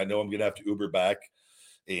out, and I know I'm gonna have to Uber back,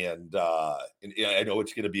 and I know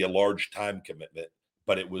it's gonna be a large time commitment,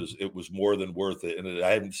 but it was more than worth it, and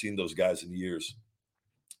I haven't seen those guys in years.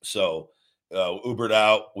 So Ubered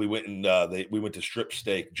out. We went and we went to Strip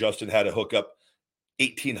Steak. Justin had a hookup,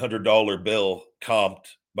 $1,800 bill comped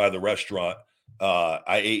by the restaurant.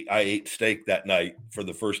 I ate steak that night for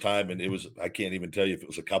the first time, and I can't even tell you if it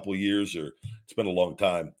was a couple of years or it's been a long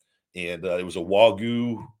time. And it was a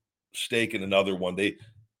Wagyu steak and another one.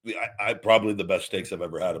 I probably the best steaks I've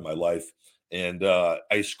ever had in my life. And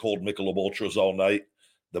ice cold Michelob Ultras all night.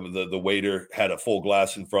 The waiter had a full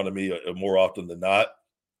glass in front of me more often than not.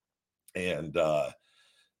 And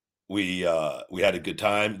we had a good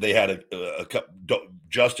time. They had a cup.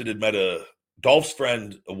 Justin had met Dolph's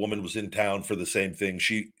friend, a woman, was in town for the same thing.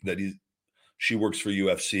 She works for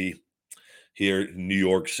UFC here in New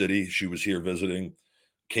York City. She was here visiting.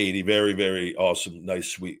 Katie, very, very awesome, nice,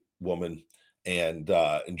 sweet woman. And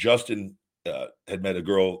Justin had met a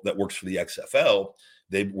girl that works for the XFL.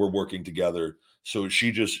 They were working together. So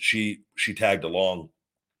she tagged along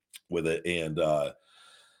with it. And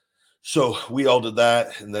so we all did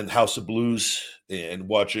that. And then House of Blues and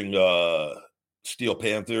watching Steel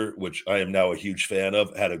Panther, which I am now a huge fan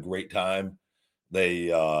of, had a great time.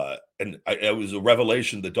 It was a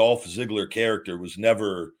revelation. The Dolph Ziggler character was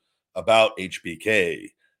never about HBK.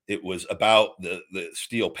 It was about the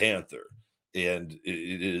Steel Panther. And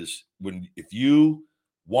it is if you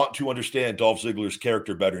want to understand Dolph Ziggler's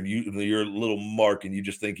character better, and you're a little mark and you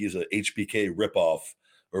just think he's a HBK ripoff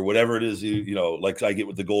or whatever it is, like I get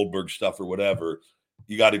with the Goldberg stuff or whatever,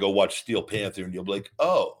 you got to go watch Steel Panther and you'll be like,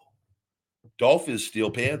 oh, Dolph is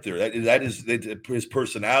Steel Panther. That is his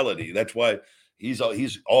personality. That's why he's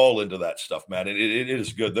all into that stuff, man. And it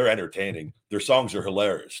is good. They're entertaining. Their songs are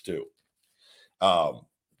hilarious too.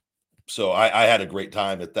 So I had a great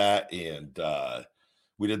time at that, and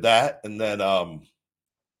we did that, and then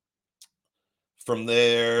from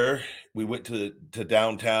there we went to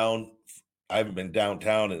downtown. I haven't been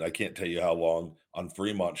downtown, and I can't tell you how long, on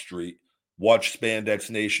Fremont Street. Watched Spandex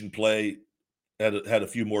Nation play. Had a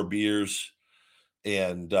few more beers,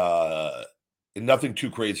 and nothing too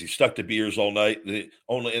crazy. Stuck to beers all night.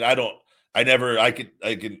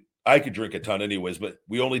 I could drink a ton anyways, but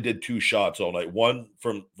we only did 2 shots all night. One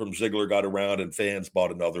from Ziggler got around, and fans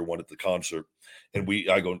bought another one at the concert. And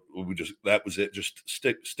that was it. Just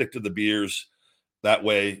stick to the beers. That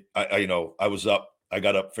way, I was up. I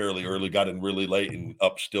got up fairly early, got in really late, and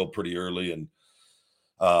up still pretty early, and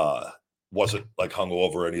wasn't like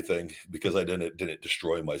hungover or anything because I didn't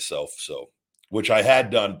destroy myself. So, which I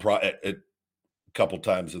had done a couple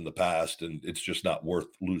times in the past, and it's just not worth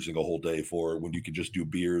losing a whole day for when you can just do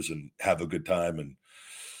beers and have a good time.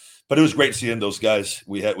 But it was great seeing those guys.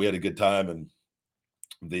 We had a good time, and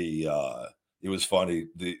it was funny.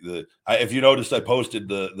 If you noticed, I posted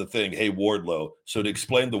the thing, hey Wardlow. So to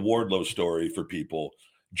explain the Wardlow story for people,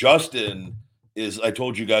 Justin I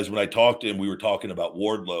told you guys when I talked to him, we were talking about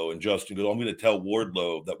Wardlow, and Justin goes, I'm going to tell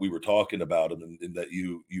Wardlow that we were talking about him and that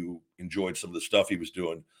you enjoyed some of the stuff he was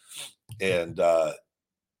doing. And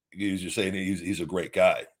he was just saying he's a great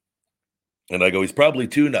guy. And I go, he's probably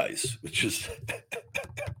too nice, which is,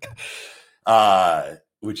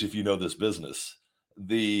 which if you know this business,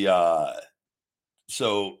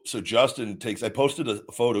 so Justin I posted a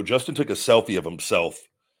photo. Justin took a selfie of himself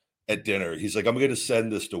at dinner. He's like, I'm going to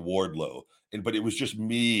send this to Wardlow. But it was just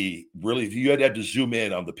me. Really, if you had to zoom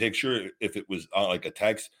in on the picture, if it was on like a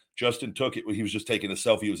text, Justin took it. He was just taking a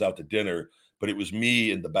selfie. He was out to dinner, but it was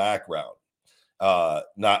me in the background,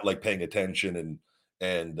 not like paying attention.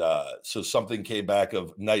 And so something came back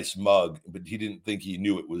of nice mug, but he didn't think he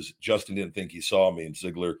knew it was Justin. Didn't think he saw me and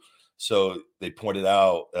Ziggler. So they pointed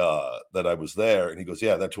out that I was there, and he goes,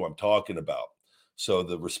 "Yeah, that's who I'm talking about." So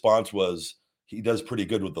the response was, "He does pretty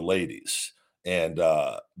good with the ladies." And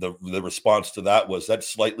the response to that was, "That's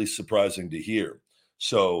slightly surprising to hear."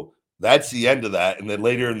 So that's the end of that. And then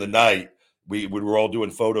later in the night, we were all doing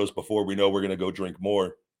photos before we know we're going to go drink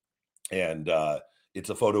more. And it's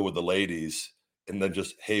a photo with the ladies, and then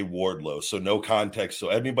just, "Hey, Wardlow." So no context. So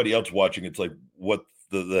anybody else watching, it's like, what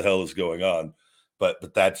the hell is going on?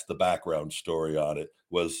 But that's the background story on it,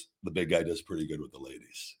 was the big guy does pretty good with the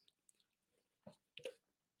ladies.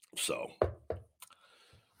 So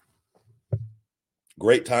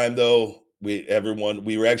great time though. We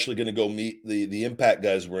were actually going to go meet the Impact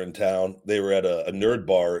guys were in town. They were at a nerd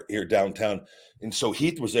bar here downtown. And so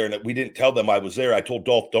Heath was there, and we didn't tell them I was there. I told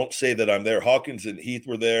Dolph, don't say that I'm there. Hawkins and Heath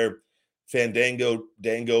were there. Dango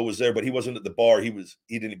was there, but he wasn't at the bar. He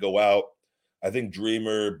didn't go out. I think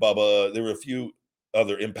Dreamer, Bubba, there were a few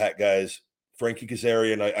other Impact guys. Frankie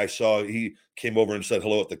Kazarian, I saw, he came over and said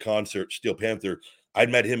hello at the concert. Steel Panther. I'd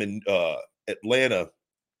met him in Atlanta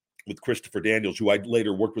with Christopher Daniels, who I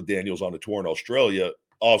later worked with Daniels on a tour in Australia.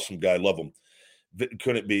 Awesome guy, love him.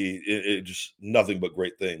 Couldn't be just nothing but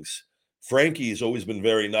great things. Frankie's always been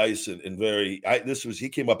very nice and very. He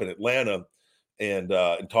came up in Atlanta and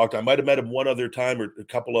talked. I might have met him one other time or a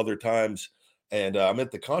couple other times. And I'm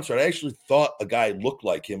at the concert. I actually thought a guy looked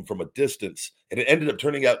like him from a distance, and it ended up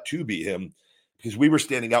turning out to be him because we were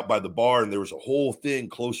standing out by the bar, and there was a whole thing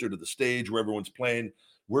closer to the stage where everyone's playing.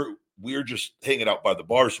 We're just hanging out by the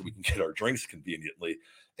bar so we can get our drinks conveniently,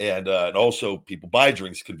 and also people buy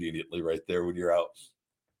drinks conveniently right there when you're out.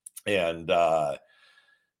 And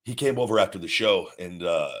he came over after the show and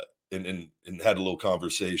had a little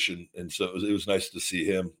conversation, and so it was nice to see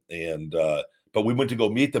him. And but we went to go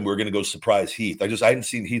meet them. We were going to go surprise Heath. I hadn't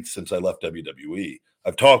seen Heath since I left WWE.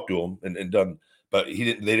 I've talked to him and done, but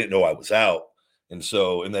they didn't know I was out. And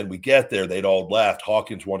then we get there, they'd all left.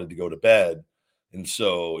 Hawkins wanted to go to bed. And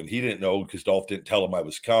he didn't know because Dolph didn't tell him I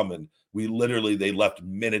was coming. They left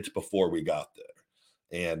minutes before we got there.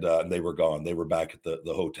 And they were gone. They were back at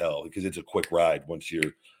the hotel because it's a quick ride. Once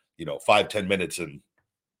you're, 5-10 minutes and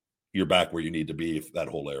you're back where you need to be, that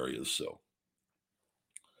whole area. So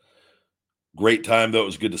great time though. It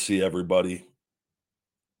was good to see everybody.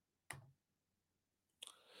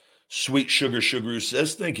 Sweet Sugar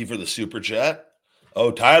says, thank you for the super chat.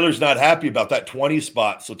 Oh, Tyler's not happy about that 20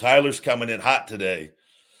 spot. So Tyler's coming in hot today.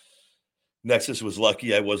 Nexus was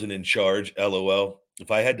lucky I wasn't in charge. LOL.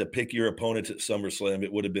 If I had to pick your opponents at SummerSlam,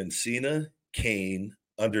 it would have been Cena, Kane,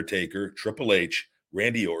 Undertaker, Triple H,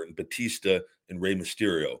 Randy Orton, Batista, and Rey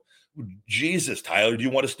Mysterio. Jesus, Tyler, do you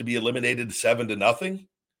want us to be eliminated 7-0?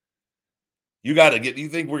 You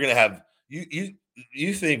think we're going to have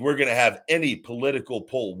you think we're going to have any political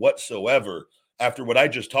pull whatsoever after what I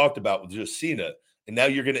just talked about with just Cena? And now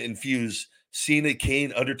you're going to infuse Cena,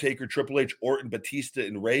 Kane, Undertaker, Triple H, Orton, Batista,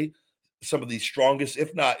 and Rey, some of the strongest,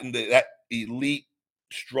 if not in that elite,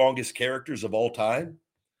 strongest characters of all time.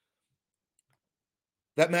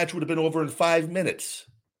 That match would have been over in 5 minutes.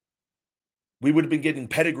 We would have been getting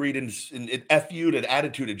pedigreed and FU'd and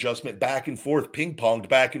attitude adjustment back and forth, ping-ponged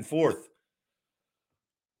back and forth.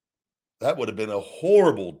 That would have been a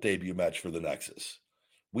horrible debut match for the Nexus.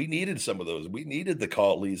 We needed some of those. We needed the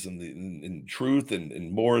Cautlys and Truth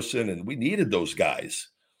and Morrison, and we needed those guys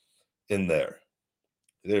in there.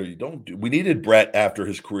 We needed Brett after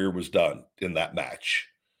his career was done in that match.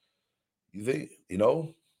 You think,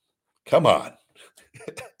 come on.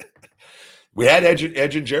 We had Edge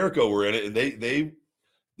and Jericho were in it, and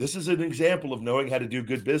this is an example of knowing how to do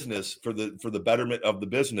good business for the betterment of the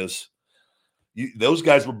business. Those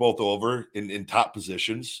guys were both over in top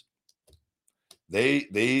positions.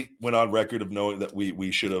 They went on record of knowing that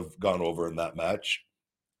we should have gone over in that match.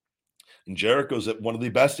 And Jericho's one of the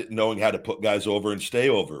best at knowing how to put guys over and stay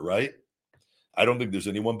over, right? I don't think there's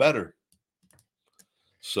anyone better.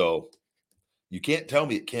 So you can't tell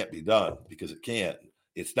me it can't be done, because it can't.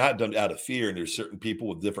 It's not done out of fear, and there's certain people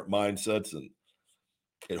with different mindsets, and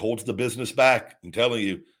it holds the business back, I'm telling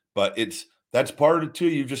you. But that's part of it too.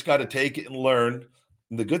 You've just got to take it and learn.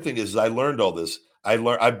 And the good thing is I learned all this.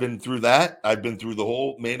 I've been through that. I've been through the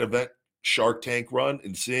whole main event Shark Tank run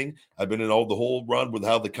and seeing. I've been in the whole run with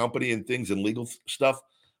how the company and things and legal stuff.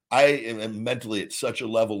 I am mentally at such a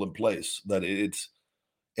level in place that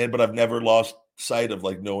but I've never lost sight of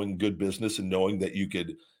like knowing good business and knowing that you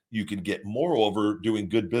could get more over doing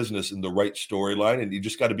good business in the right storyline, and you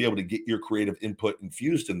just got to be able to get your creative input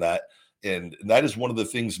infused in that. And that is one of the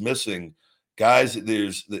things missing. Guys,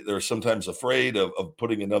 they're sometimes afraid of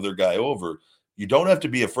putting another guy over. You don't have to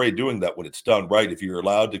be afraid doing that when it's done right. If you're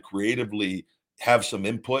allowed to creatively have some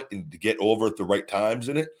input and to get over at the right times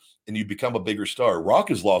in it, and you become a bigger star. Rock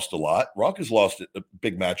has lost a lot. Rock has lost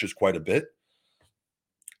big matches quite a bit.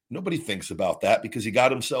 Nobody thinks about that because he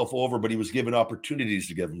got himself over, but he was given opportunities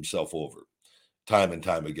to get himself over time and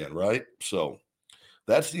time again, right? So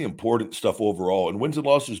that's the important stuff overall. And wins and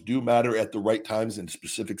losses do matter at the right times in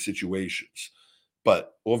specific situations.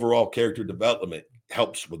 But overall character development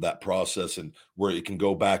helps with that process and where it can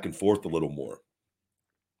go back and forth a little more.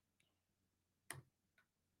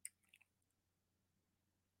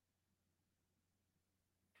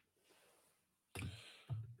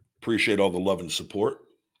 Appreciate all the love and support.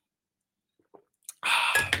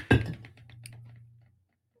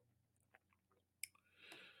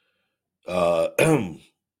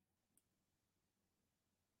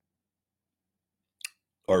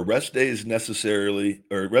 Are rest days necessarily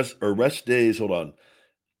or rest days, hold on.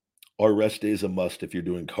 Are rest days a must if you're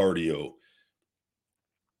doing cardio?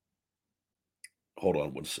 Hold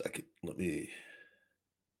on one second.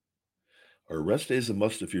 Are rest days a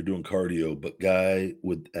must if you're doing cardio, but guy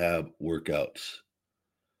with ab workouts?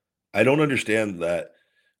 I don't understand that.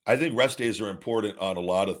 I think rest days are important on a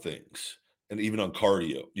lot of things and even on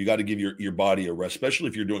cardio. You got to give your body a rest, especially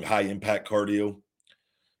if you're doing high impact cardio,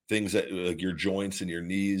 things that like your joints and your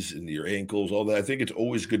knees and your ankles, all that. I think it's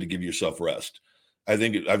always good to give yourself rest. I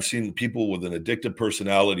think I've seen people with an addictive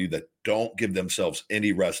personality that don't give themselves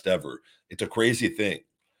any rest ever. It's a crazy thing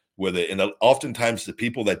with it. And oftentimes the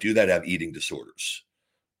people that do that have eating disorders.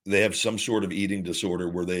 They have some sort of eating disorder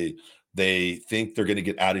where they think they're going to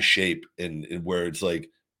get out of shape and where it's like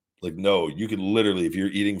no, you can literally, if you're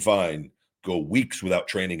eating fine, go weeks without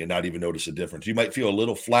training and not even notice a difference. You might feel a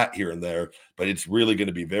little flat here and there, but it's really going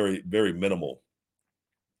to be very, very minimal.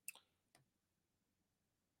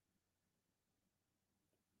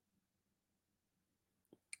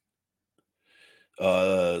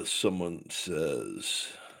 Someone says,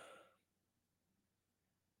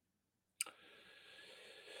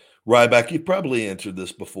 Ryback, you've probably answered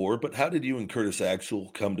this before, but how did you and Curtis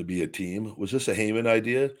Axel come to be a team? Was this a Heyman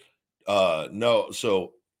idea? No.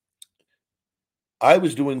 So I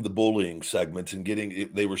was doing the bullying segments and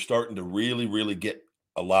they were starting to really, really get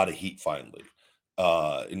a lot of heat finally.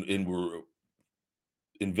 And we're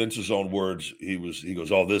in Vince's own words, he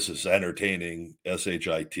goes, "Oh, this is entertaining."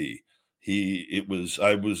 SHIT.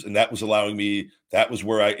 And that was allowing me. That's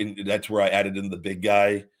where I added in the big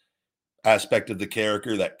guy aspect of the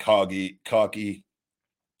character, that cocky,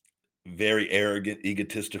 very arrogant,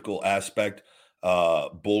 egotistical aspect,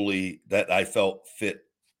 bully that I felt fit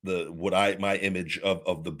my image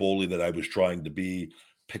of the bully that I was trying to be,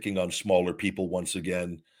 picking on smaller people once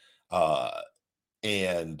again.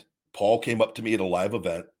 And Paul came up to me at a live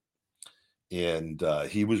event, and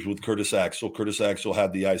he was with Curtis Axel. Curtis Axel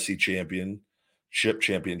had the IC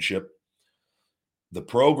championship. The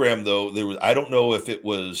program, though, I don't know if it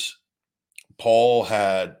was Paul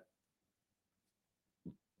was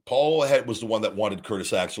the one that wanted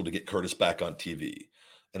Curtis Axel to get Curtis back on TV.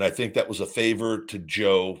 And I think that was a favor to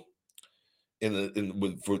Joe with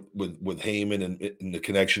Heyman and in the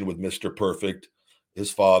connection with Mr. Perfect,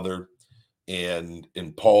 his father. And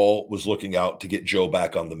Paul was looking out to get Joe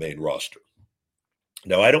back on the main roster.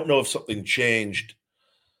 Now, I don't know if something changed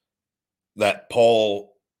that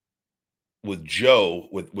Paul with Joe,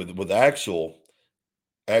 with Axel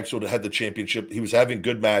had the championship. He was having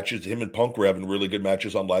good matches. Him and Punk were having really good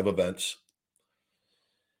matches on live events.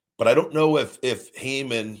 But I don't know if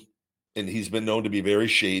Heyman, and he's been known to be very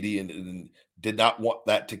shady and did not want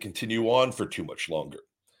that to continue on for too much longer.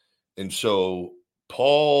 And so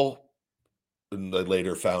Paul, and I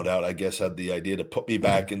later found out, I guess, had the idea to put me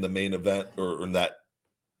back in the main event or in that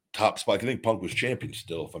top spot. I think Punk was champion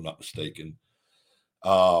still, if I'm not mistaken.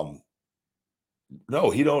 No,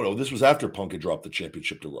 he don't know. This was after Punk had dropped the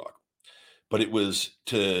championship to Rock. But it was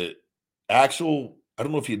to Axel. I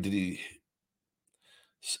don't know if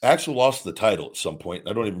Axel lost the title at some point.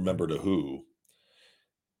 I don't even remember to who.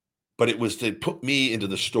 But it was to put me into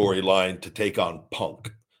the storyline to take on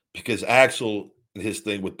Punk, because Axel and his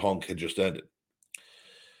thing with Punk had just ended.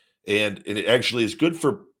 And it actually is good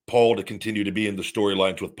for Paul to continue to be in the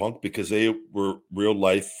storylines with Punk, because they were real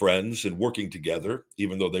life friends and working together.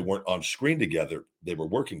 Even though they weren't on screen together, they were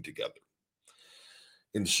working together.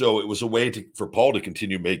 And so it was a way for Paul to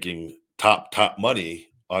continue making top money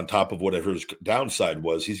on top of whatever his downside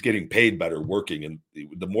was, he's getting paid better working. And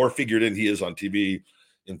the more figured in he is on TV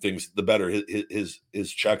and things, the better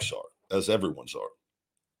his checks are, as everyone's are.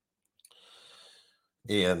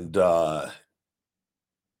 And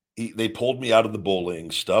they pulled me out of the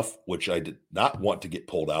bullying stuff, which I did not want to get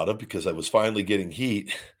pulled out of because I was finally getting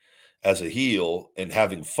heat as a heel and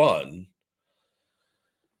having fun.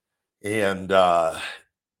 And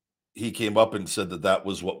he came up and said that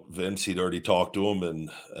was what Vince, he'd already talked to him,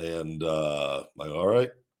 and like, all right.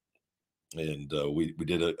 And we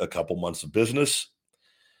did a couple months of business.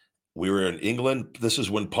 We were in England. This is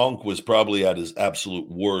when Punk was probably at his absolute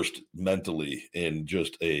worst mentally, and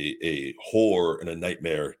just a horror and a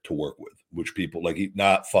nightmare to work with, which people like,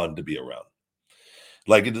 not fun to be around.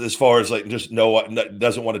 Like, as far as like, just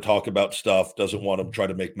doesn't want to talk about stuff, doesn't want to try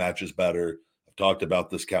to make matches better. I've talked about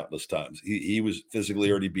this countless times. He was physically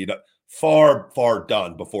already beat up, far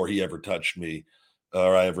done before he ever touched me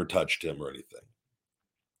or I ever touched him or anything.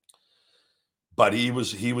 But he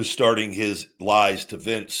was starting his lies to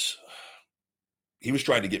Vince. He was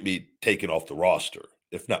trying to get me taken off the roster,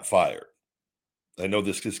 if not fired. I know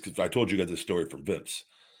this because I told you guys this story from Vince.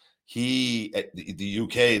 He, at the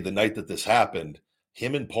UK, the night that this happened,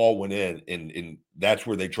 him and Paul went in, and that's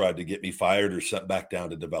where they tried to get me fired or sent back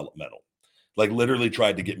down to developmental. Like, literally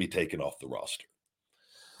tried to get me taken off the roster.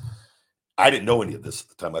 I didn't know any of this at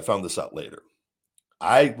the time. I found this out later.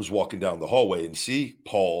 I was walking down the hallway and see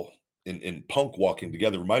Paul and Punk walking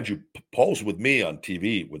together. Remind you, Paul's with me on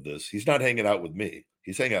TV with this. He's not hanging out with me.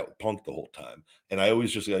 He's hanging out with Punk the whole time. And I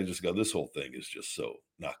just go, this whole thing is just so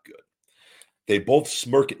not good. They both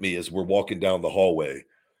smirk at me as we're walking down the hallway,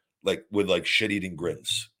 like with like shit-eating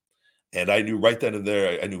grins. And I knew right then and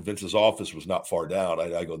there, I knew Vince's office was not far down.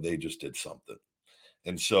 I go, they just did something.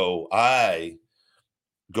 And so I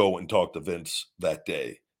go and talk to Vince that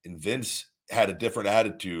day. And Vince had a different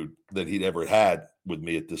attitude than he'd ever had with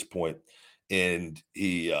me at this point. And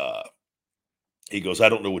he goes, I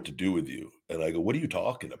don't know what to do with you. And I go, what are you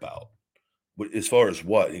talking about? As far as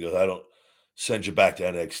what? He goes, I don't send you back to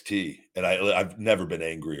NXT. And I've never been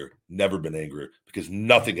angrier, because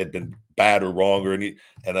nothing had been bad or wrong or any.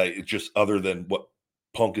 And I just, other than what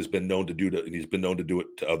Punk has been known to do and he's been known to do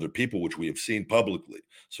it to other people, which we have seen publicly.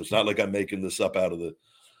 So it's not like I'm making this up out of the,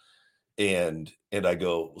 and I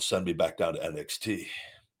go, well, send me back down to NXT,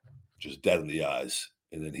 just dead in the eyes.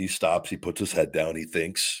 And then he stops, he puts his head down, he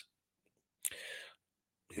thinks,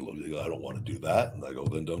 he looks, I don't want to do that. And I go,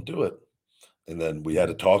 then don't do it. And then we had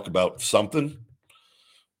to talk about something.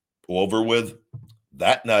 Over with.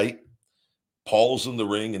 That night, Paul's in the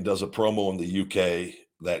ring and does a promo in the UK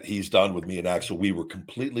that he's done with me and Axel. We were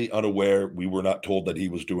completely unaware. We were not told that he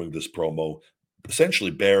was doing this promo,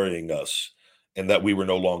 essentially burying us, and that we were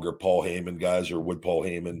no longer Paul Heyman guys or with Paul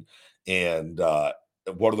Heyman. And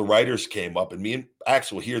one of the writers came up, and me and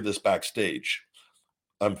Axel hear this backstage.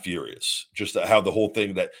 I'm furious. Just how the whole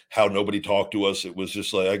thing, how nobody talked to us. It was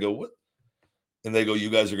just like, I go, what? And they go, you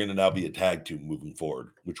guys are going to now be a tag team moving forward,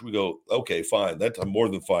 which we go, okay, fine. I'm more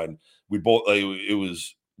than fine. We both,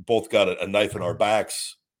 both got a knife in our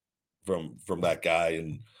backs from that guy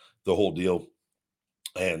and the whole deal.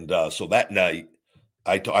 And so that night,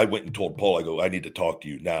 I went and told Paul, I go, I need to talk to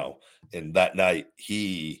you now. And that night,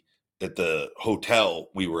 at the hotel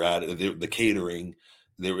we were at, the catering,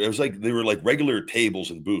 it was like, they were like regular tables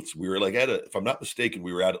and booths. We were like if I'm not mistaken,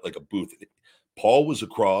 we were at like a booth. Paul was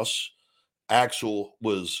across, Axel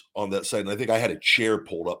was on that side, and I think I had a chair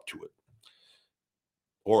pulled up to it.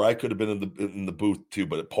 Or I could have been in the booth too,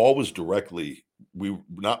 but Paul was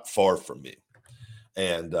not far from me.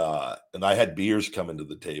 And I had beers coming to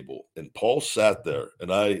the table, and Paul sat there,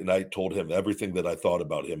 and I told him everything that I thought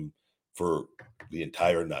about him for the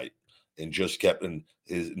entire night, and just kept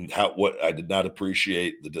what I did not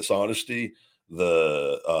appreciate, the dishonesty,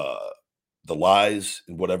 the lies,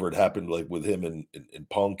 and whatever had happened, like with him and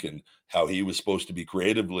Punk, and how he was supposed to be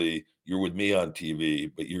creatively, you're with me on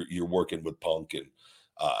TV, but you're working with Punk. And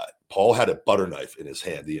Paul had a butter knife in his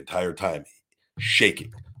hand the entire time,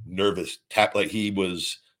 shaking, nervous, like he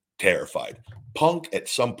was terrified. Punk at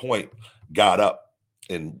some point got up,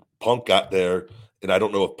 and Punk got there, and I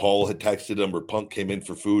don't know if Paul had texted him or Punk came in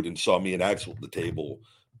for food and saw me and Axel at the table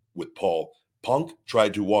with Paul. Punk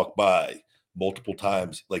tried to walk by multiple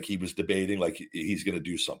times, like he was debating, like he's going to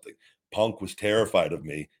do something. Punk was terrified of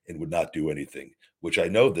me and would not do anything, which I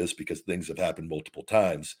know this because things have happened multiple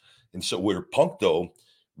times. And so where Punk, though,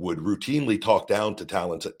 would routinely talk down to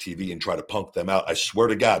talents at TV and try to punk them out, I swear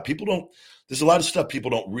to God, there's a lot of stuff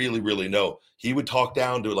people don't really know. He would talk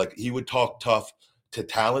down to, like, he would talk tough to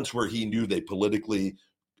talents where he knew they politically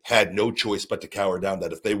had no choice but to cower down,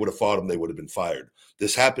 that if they would have fought him, they would have been fired.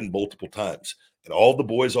 This happened multiple times. And all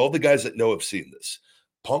the guys that know have seen this.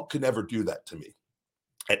 Punk could never do that to me.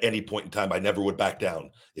 At any point in time, I never would back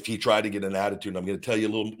down. If he tried to get an attitude, and I'm going to tell you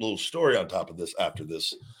a little story on top of this after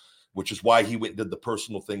this, which is why he went and did the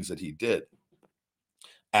personal things that he did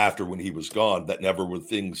after when he was gone, that never were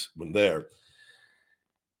things when there.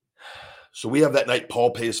 So we have that night,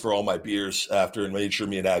 Paul pays for all my beers after and made sure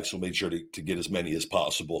me and Axel made sure to get as many as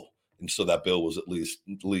possible. And so that bill was at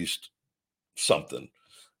least something.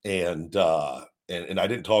 And I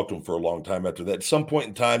didn't talk to him for a long time after that. At some point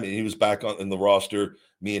in time, and he was back in the roster,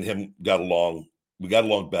 me and him got along. We got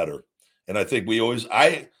along better. And I think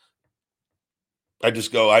I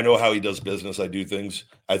just go, I know how he does business. I do things.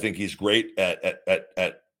 I think he's great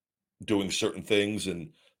at doing certain things.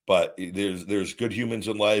 But there's good humans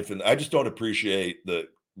in life. And I just don't appreciate the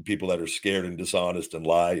people that are scared and dishonest and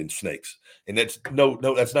lie and snakes. And that's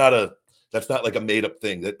that's not like a made up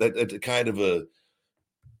thing. That's a kind of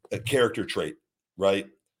a character trait, right?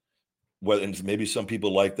 Well, and maybe some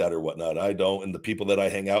people like that or whatnot. I don't, and the people that I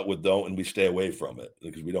hang out with don't, and we stay away from it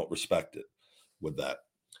because we don't respect it with that.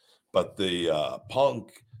 But the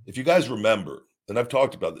Punk, if you guys remember, and I've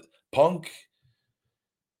talked about it, Punk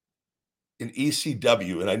in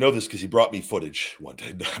ECW, and I know this because he brought me footage one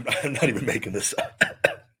day. I'm not even making this up.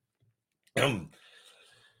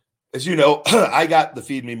 As you know, I got the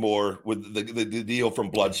Feed Me More with the deal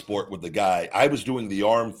from Bloodsport with the guy. I was doing the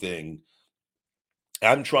arm thing.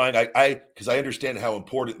 I'm trying, because I understand how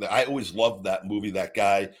important that. I always loved that movie, that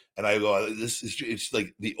guy. And I go, it's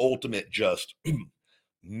like the ultimate just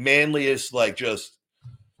manliest, like just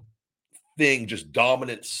thing, just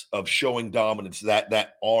dominance of showing dominance,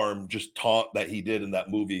 that arm just taunt that he did in that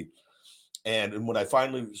movie. And when I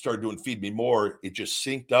finally started doing Feed Me More, it just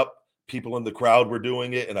synced up. People in the crowd were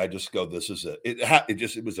doing it, and I just go, this is it.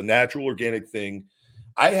 It was a natural, organic thing.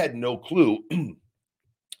 I had no clue.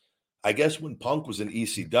 I guess when Punk was in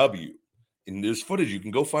ECW, and there's footage you can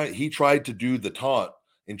go find, he tried to do the taunt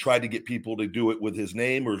and tried to get people to do it with his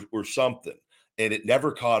name or something, and it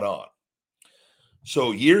never caught on.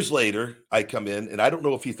 So years later, I come in, and I don't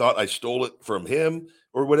know if he thought I stole it from him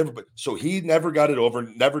or whatever, but so he never got it over,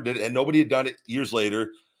 never did it, and nobody had done it years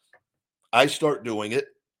later. I start doing it.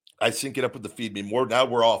 I sync it up with the Feed Me More. Now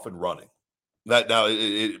we're off and running.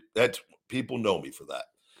 That's people know me for that.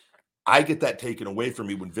 I get that taken away from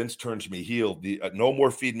me when Vince turns me heel. No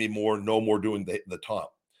more Feed Me More, no more doing the taunt.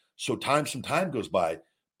 So some time goes by.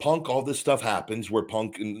 Punk, all this stuff happens where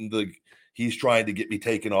Punk he's trying to get me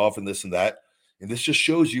taken off and this and that. And this just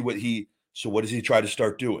shows you what does he try to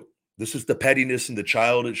start doing? This is the pettiness and the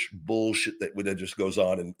childish bullshit that just goes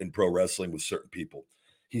on in pro wrestling with certain people.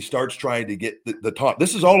 He starts trying to get the taunt.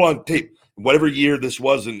 This is all on tape. Whatever year this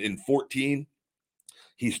was in 14,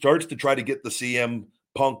 he starts to try to get the CM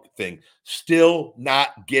Punk thing. Still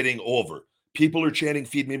not getting over. People are chanting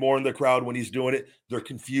 "Feed Me More" in the crowd when he's doing it. They're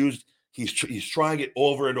confused. He's trying it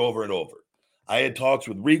over and over and over. I had talks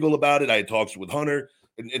with Regal about it. I had talks with Hunter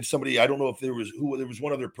and somebody. I don't know if there was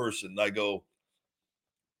one other person. I go,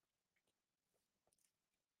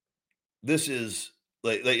 this is.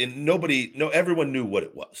 And everyone knew what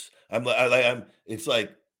it was. It's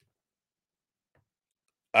like,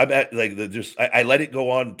 I'm at like I let it go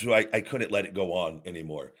on to, I couldn't let it go on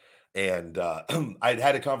anymore. And I'd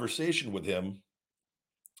had a conversation with him.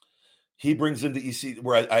 He brings in the EC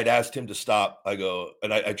where I'd asked him to stop. I go,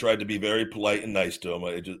 and I tried to be very polite and nice to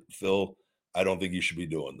him. Phil, I don't think you should be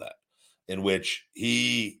doing that. In which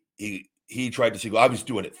he tried to see, I was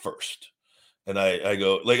doing it first. And I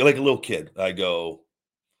go, like a little kid, I go,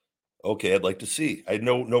 okay, I'd like to see. I had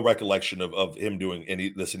no recollection of him doing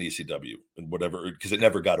this in ECW and whatever, because it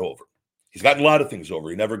never got over. He's gotten a lot of things over.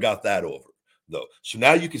 He never got that over, though. So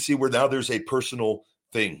now you can see where now there's a personal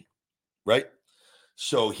thing, right?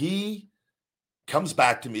 So he comes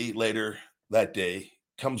back to me later that day,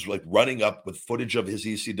 comes like running up with footage of his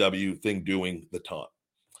ECW thing doing the taunt.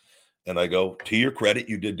 And I go, to your credit,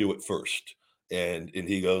 you did do it first. And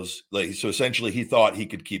he goes, like, so essentially he thought he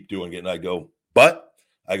could keep doing it. And I go,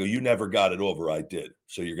 you never got it over. I did.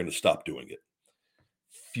 So you're going to stop doing it.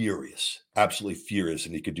 Furious, absolutely furious.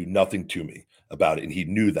 And he could do nothing to me about it. And he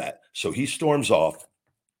knew that. So he storms off.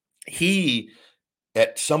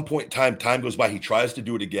 At some point in time goes by. He tries to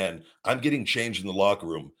do it again. I'm getting changed in the locker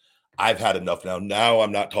room. I've had enough now. Now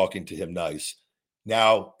I'm not talking to him nice.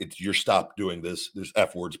 Now you're stop doing this. There's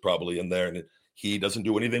F words probably in there. And he doesn't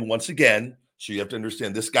do anything once again. So you have to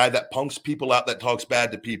understand this guy that punks people out, that talks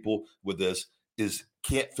bad to people with this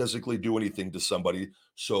can't physically do anything to somebody.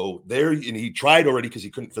 So there, and he tried already because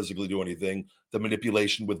he couldn't physically do anything. The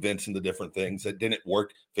manipulation with Vince and the different things that didn't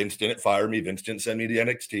work. Vince didn't fire me. Vince didn't send me to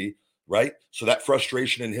NXT, right? So that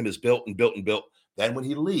frustration in him is built and built and built. Then when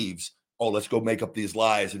he leaves, oh, let's go make up these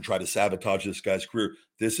lies and try to sabotage this guy's career.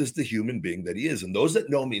 This is the human being that he is. And those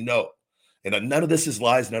that know me know. And none of this is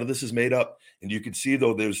lies. None of this is made up. And you can see,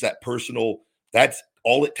 though, there's that personal, that's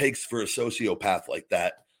all it takes for a sociopath like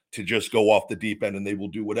that to just go off the deep end, and they will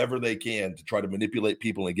do whatever they can to try to manipulate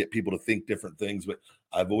people and get people to think different things. But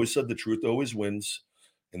I've always said the truth always wins.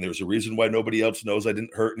 And there's a reason why nobody else knows I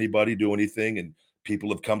didn't hurt anybody, do anything. And people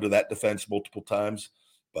have come to that defense multiple times.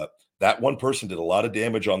 But that one person did a lot of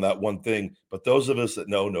damage on that one thing. But those of us that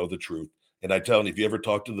know the truth. And I tell you, if you ever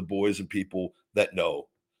talk to the boys and people that know,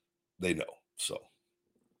 they know. So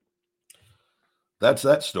that's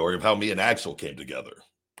that story of how me and Axel came together.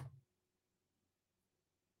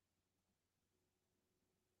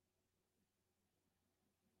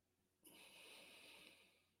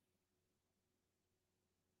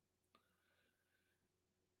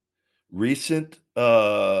 Recent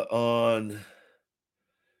on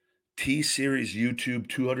T-Series YouTube,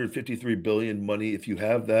 253 billion money. If you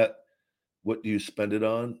have that, what do you spend it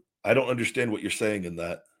on? I don't understand what you're saying in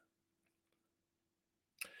that.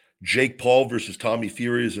 Jake Paul versus Tommy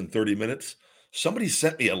Fury is in 30 minutes. Somebody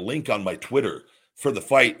sent me a link on my Twitter for the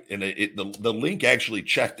fight, and the link actually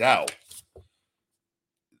checked out.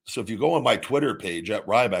 So if you go on my Twitter page at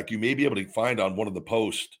Ryback, you may be able to find on one of the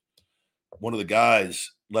posts, one of the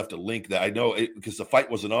guys left a link that I know because the fight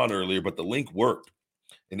wasn't on earlier, but the link worked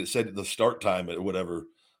and it said the start time or whatever.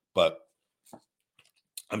 But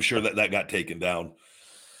I'm sure that got taken down.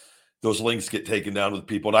 Those links get taken down with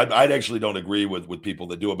people. And I actually don't agree with people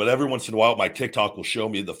that do it. But every once in a while, my TikTok will show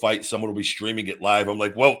me the fight. Someone will be streaming it live. I'm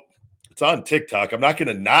like, well, it's on TikTok. I'm not going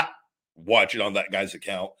to not watch it on that guy's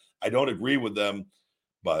account. I don't agree with them.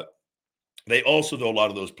 But they also, though, a lot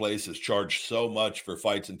of those places charge so much for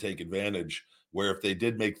fights and take advantage, where if they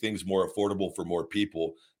did make things more affordable for more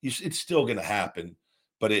people, it's still going to happen.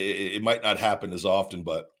 But it might not happen as often.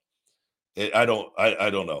 But I don't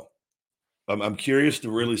know. I'm curious to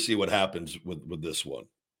really see what happens with this one.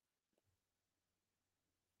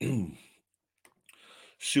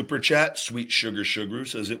 Super chat, Sweet Sugar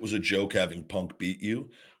says it was a joke having Punk beat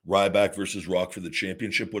you. Ryback versus Rock for the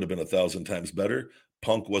championship would have been 1,000 times better.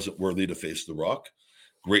 Punk wasn't worthy to face The Rock.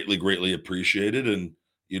 Greatly appreciated. And,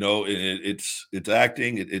 it's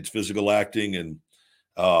acting, it's physical acting. And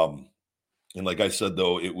like I said,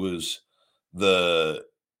 though, it was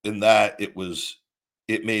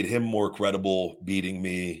it made him more credible beating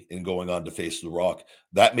me and going on to face The Rock.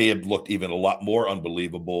 That may have looked even a lot more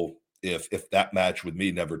unbelievable if that match with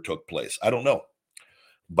me never took place. I don't know.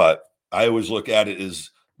 But I always look at it as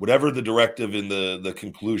whatever the directive in the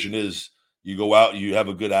conclusion is, you go out, you have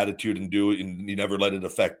a good attitude and do it, and you never let it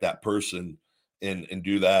affect that person and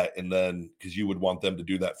do that. And then because you would want them to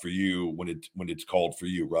do that for you when it's called for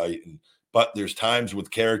you, right? But there's times with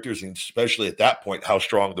characters, and especially at that point, how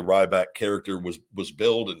strong the Ryback character was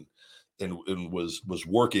built and was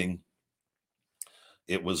working.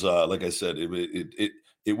 It was like I said,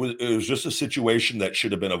 it was just a situation that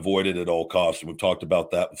should have been avoided at all costs. And we've talked about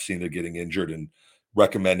that with Cena getting injured and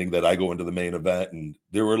recommending that I go into the main event. And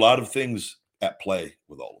there were a lot of things at play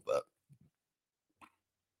with all of that.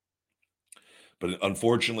 But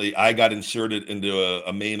unfortunately, I got inserted into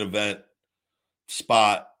a main event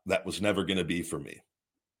spot that was never going to be for me.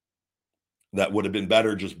 That would have been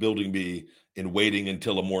better just building me and waiting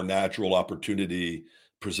until a more natural opportunity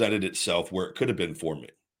presented itself where it could have been for me.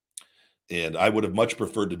 And I would have much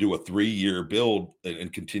preferred to do a 3-year build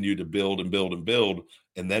and continue to build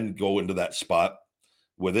and then go into that spot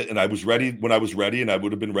with it. And I was ready when I was ready, and I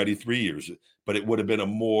would have been ready 3 years. But it would have been a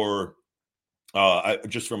more,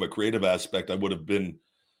 just from a creative aspect, I would have been,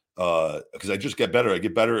 because I just get better. I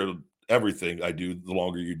get better at everything I do the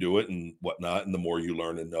longer you do it and whatnot, and the more you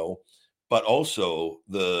learn and know. But also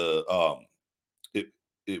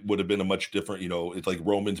it would have been a much different, it's like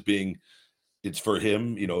Roman's being, it's for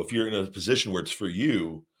him. If you're in a position where it's for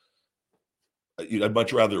you, I'd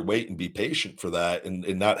much rather wait and be patient for that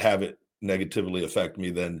and not have it negatively affect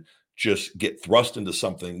me than just get thrust into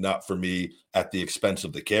something not for me at the expense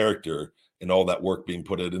of the character and all that work being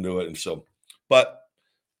put into it. And so, but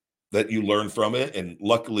that you learn from it. And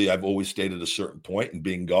luckily I've always stayed at a certain point, and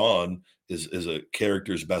being gone is a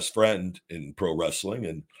character's best friend in pro wrestling.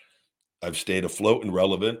 And I've stayed afloat and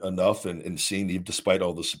relevant enough and seen, even despite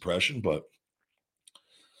all the suppression. But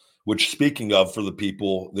which, speaking of, for the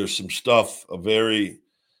people, there's some stuff, a very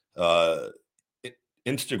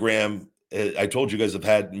Instagram. I told you guys have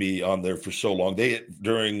had me on there for so long.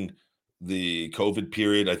 During the COVID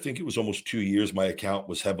period, I think it was almost 2 years, my account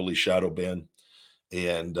was heavily shadow banned,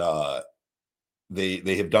 and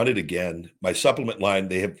they have done it again. My supplement line,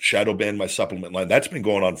 they have shadow banned my supplement line. That's been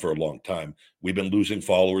going on for a long time. We've been losing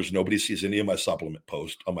followers. Nobody sees any of my supplement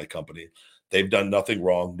posts on my company. They've done nothing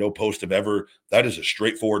wrong. No post have ever. That is a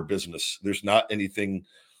straightforward business. There's not anything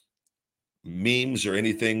memes or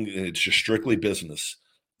anything. It's just strictly business.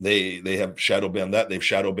 They have shadow banned that. They've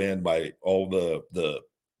shadow banned by all the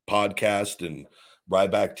podcast and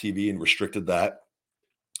Ryback TV and restricted that.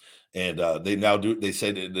 And they now do. They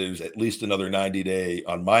said that there's at least another 90-day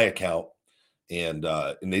on my account, and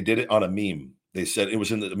they did it on a meme. They said it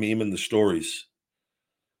was in the meme in the stories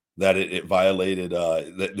that it violated.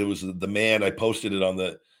 That there was the man. I posted it on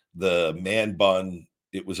the man bun.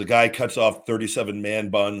 It was a guy cuts off 37 man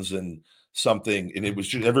buns and something, and it was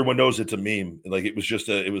just everyone knows it's a meme. Like it was just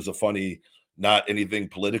it was a funny, not anything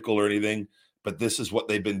political or anything. But this is what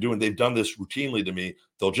they've been doing. They've done this routinely to me.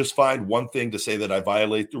 They'll just find one thing to say that I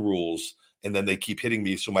violate the rules, and then they keep hitting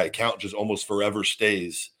me. So my account just almost forever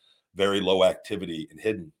stays very low activity and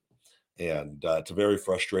hidden. And it's a very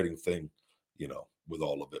frustrating thing, with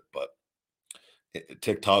all of it. But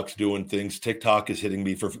TikTok's doing things. TikTok is hitting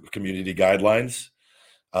me for community guidelines.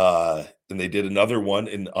 And they did another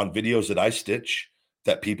one on videos that I stitch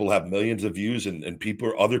that people have millions of views and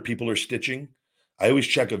other people are stitching. I always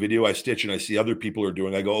check a video I stitch and I see other people are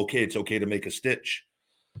doing. I go, okay, it's okay to make a stitch.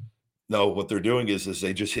 No, what they're doing is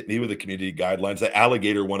they just hit me with the community guidelines. The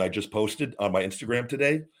alligator one I just posted on my Instagram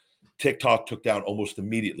today, TikTok took down almost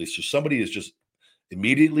immediately. So somebody is just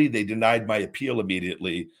immediately, they denied my appeal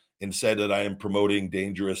immediately and said that I am promoting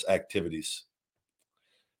dangerous activities.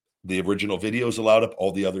 The original video is allowed up.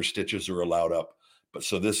 All the other stitches are allowed up. But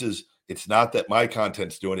so it's not that my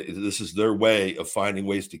content's doing it. This is their way of finding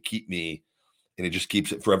ways to keep me. And it just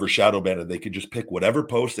keeps it forever shadow banned. They could just pick whatever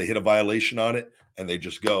post, they hit a violation on it, and they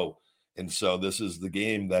just go. And so this is the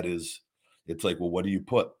game it's like, well, what do you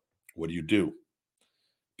put? What do you do?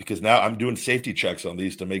 Because now I'm doing safety checks on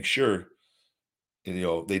these to make sure. And,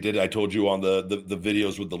 I told you on the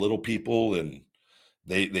videos with the little people, and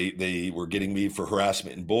they were getting me for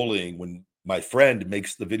harassment and bullying when my friend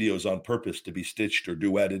makes the videos on purpose to be stitched or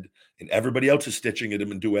duetted, and everybody else is stitching at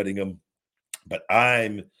them and duetting them. But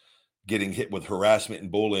I'm getting hit with harassment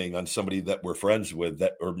and bullying on somebody that we're friends with the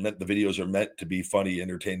videos are meant to be funny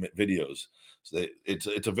entertainment videos. So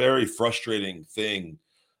it's a very frustrating thing.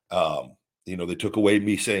 They took away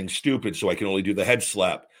me saying stupid, so I can only do the head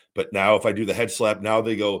slap. But now if I do the head slap, now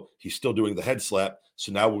they go, he's still doing the head slap.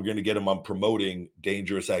 So now we're going to get him on promoting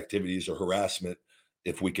dangerous activities or harassment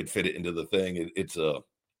if we could fit it into the thing. It's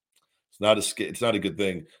not a good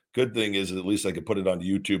thing. Good thing is at least I could put it on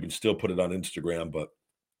YouTube and still put it on Instagram. But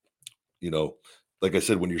like I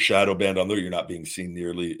said, when you're shadow banned on there, you're not being seen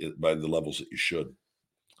nearly by the levels that you should.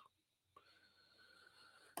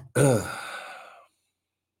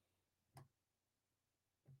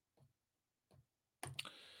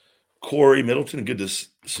 Corey Middleton, good to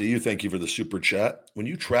see you. Thank you for the super chat. When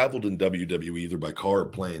you traveled in WWE, either by car or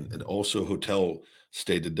plane, and also hotel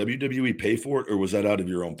stay, did WWE pay for it, or was that out of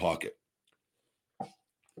your own pocket?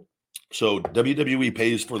 So WWE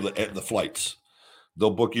pays for the flights. They'll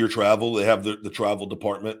book your travel. They have the travel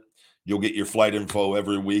department. You'll get your flight info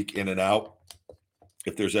every week in and out.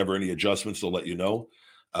 If there's ever any adjustments, they'll let you know.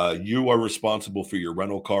 You are responsible for your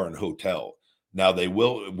rental car and hotel. Now they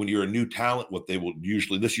will, when you're a new talent, what they will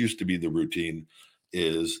usually, this used to be the routine,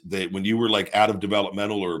 is that when you were like out of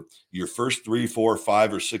developmental or your first 3, 4,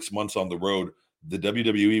 5, or 6 months on the road, the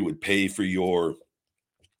WWE would pay for your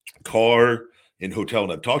car and hotel.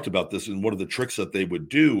 And I've talked about this. And one of the tricks that they would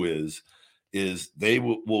do is they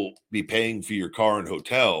will be paying for your car and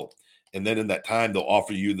hotel. And then in that time, they'll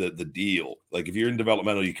offer you the deal. Like if you're in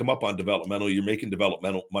developmental, you come up on developmental, you're making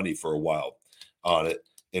developmental money for a while on it.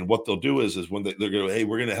 And what they'll do is when they're going to, hey,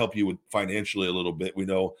 we're going to help you with financially a little bit. We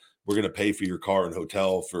know we're going to pay for your car and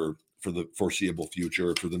hotel for the foreseeable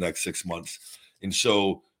future, for the next 6 months. And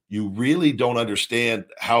so you really don't understand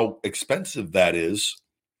how expensive that is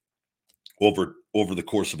over the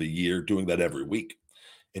course of a year, doing that every week.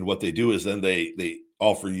 And what they do is then they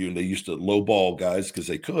offer you, and they used to lowball guys because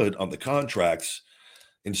they could on the contracts.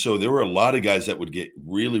 And so there were a lot of guys that would get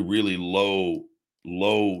really, really low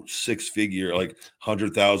 6-figure, like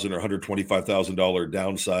 $100,000 or $125,000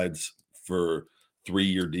 downsides for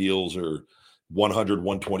 3-year deals, or 100,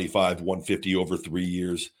 125, 150 over 3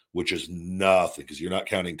 years, which is nothing because you're not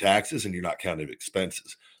counting taxes and you're not counting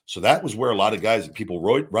expenses. So that was where a lot of guys and people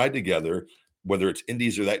ride together, whether it's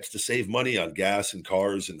indies or that's to save money on gas and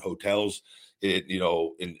cars and hotels,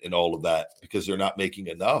 and all of that, because they're not making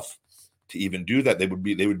enough to even do that. They would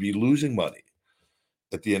be losing money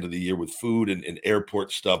at the end of the year with food and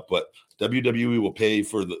airport stuff. But WWE will pay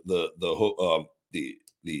for the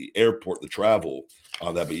airport, the travel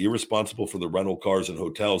on that, but you're responsible for the rental cars and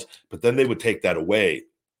hotels. But then they would take that away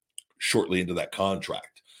shortly into that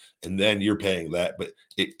contract, and then you're paying that. But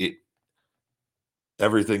it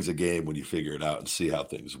everything's a game when you figure it out and see how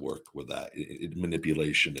things work with that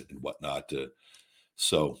manipulation and whatnot.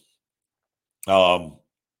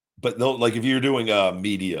 But no, like if you're doing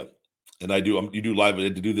media, and you do live, to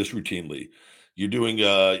do this routinely. You're doing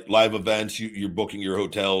live events. You're booking your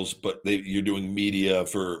hotels, but you're doing media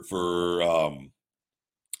for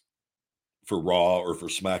Raw or for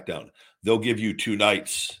SmackDown. They'll give you 2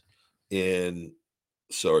 nights TikTok.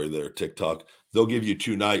 They'll give you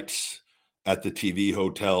 2 nights at the TV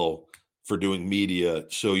hotel for doing media.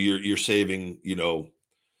 So you're saving,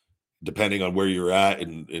 depending on where you're at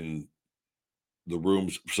in the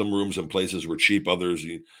rooms. Some rooms and places were cheap, others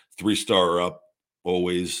 3-star up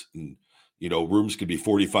always. And rooms could be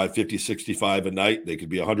 45, 50, 65 a night. They could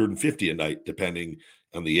be 150 a night, depending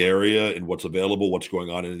on the area and what's available, what's going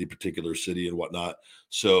on in any particular city and whatnot.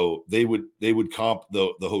 So they would comp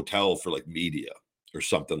the hotel for like media or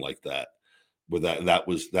something like that with that. And that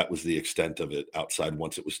was the extent of it outside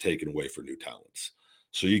once it was taken away for new talents.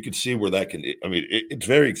 So you can see where that can, it's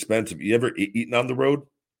very expensive. You ever eaten on the road?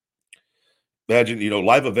 Imagine,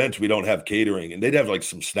 live events, we don't have catering, and they'd have like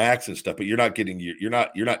some snacks and stuff, but you're not getting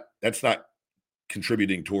that's not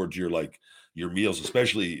contributing towards your meals,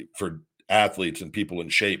 especially for athletes and people in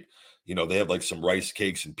shape. They have like some rice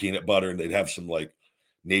cakes and peanut butter, and they'd have some like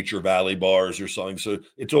Nature Valley bars or something. So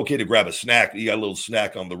it's okay to grab a snack. You got a little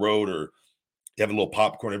snack on the road, or you have a little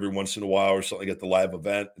popcorn every once in a while or something at the live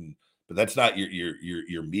event. But that's not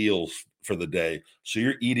your meals for the day. So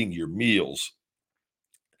you're eating your meals.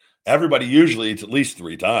 Everybody usually eats at least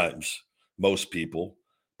 3 times, most people,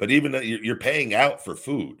 but even that you're paying out for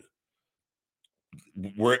food,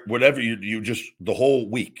 whatever you just the whole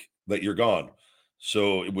week that you're gone.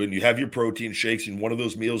 So when you have your protein shakes, and one of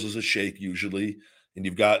those meals is a shake usually, and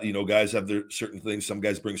you've got, guys have their certain things. Some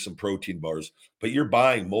guys bring some protein bars, but you're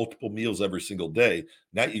buying multiple meals every single day.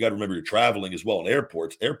 Now you got to remember you're traveling as well. And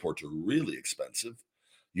airports are really expensive.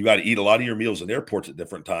 You got to eat a lot of your meals in airports at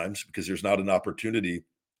different times because there's not an opportunity.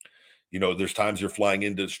 There's times you're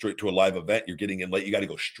flying straight to a live event. You're getting in late. You got to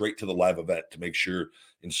go straight to the live event to make sure.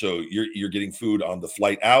 And so you're getting food on the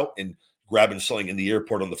flight out and grabbing something in the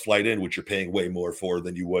airport on the flight in, which you're paying way more for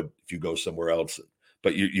than you would if you go somewhere else.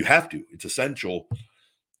 But you have to. It's essential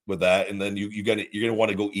with that. And then you're gonna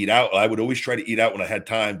want to go eat out. I would always try to eat out when I had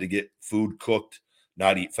time to get food cooked,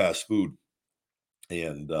 not eat fast food.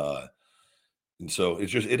 And so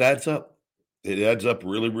it adds up. It adds up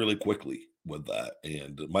really, really quickly with that.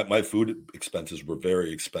 And my food expenses were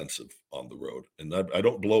very expensive on the road, and I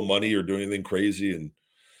don't blow money or do anything crazy. And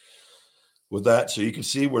with that, so you can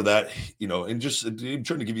see where that, and just I'm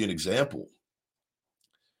trying to give you an example.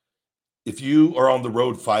 If you are on the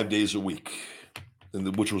road 5 days a week,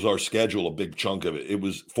 which was our schedule, a big chunk of it, it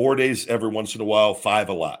was 4 days every once in a while, 5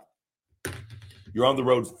 a lot. You're on the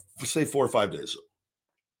road, say 4 or 5 days.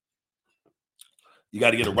 You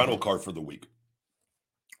got to get a rental car for the week.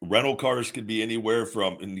 Rental cars could be anywhere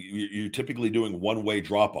from, and you're typically doing one-way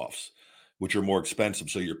drop-offs, which are more expensive.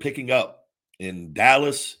 So you're picking up in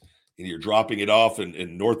Dallas and you're dropping it off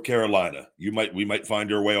in North Carolina. We might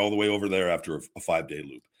find our way all the way over there after a 5-day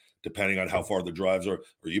loop, depending on how far the drives are.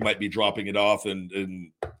 Or you might be dropping it off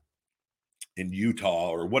in Utah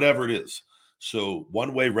or whatever it is. So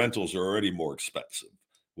one-way rentals are already more expensive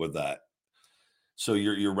with that. So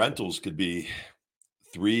your rentals could be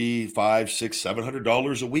 $300, $500, $600,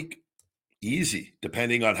 $700 a week, easy,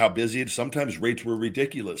 depending on how busy it is. Sometimes rates were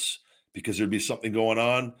ridiculous because there'd be something going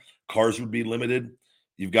on. Cars would be limited.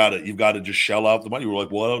 You've got to just shell out the money. We're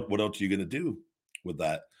like, what else are you going to do with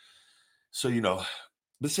that? So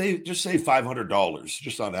let's say $500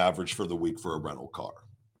 just on average for the week for a rental car.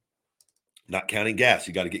 Not counting gas.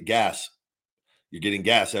 You got to get gas. You're getting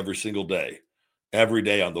gas every single day, every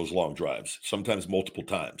day on those long drives, sometimes multiple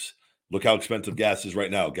times. Look how expensive gas is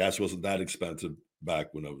right now. Gas wasn't that expensive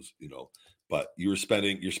back when I was, but you're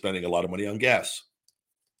spending a lot of money on gas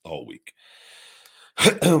all week.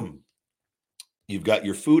 You've got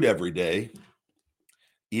your food every day,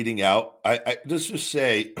 eating out. Let's just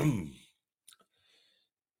say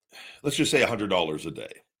 $100 a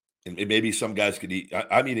day. And maybe some guys could eat.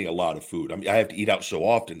 I'm eating a lot of food. I have to eat out so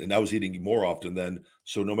often, and I was eating more often then.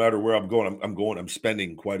 So no matter where I'm going, I'm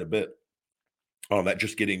spending quite a bit on that,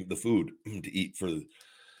 just getting the food to eat for,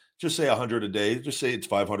 just say 100 a day. Just say it's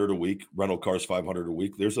 500 a week. Rental cars, 500 a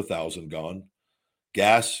week. There's 1,000 gone.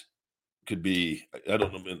 Gas could be, I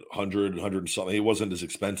don't know, 100, 100 and something. It wasn't as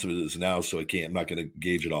expensive as it is now, so I'm not going to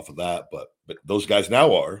gauge it off of that. But those guys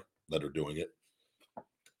now are that are doing it,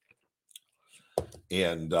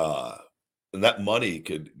 and that money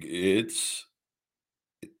it's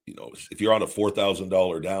if you're on a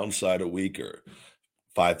 $4,000 downside a week or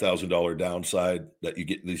 $5,000 downside that you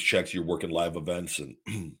get these checks, you're working live events and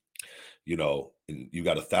and you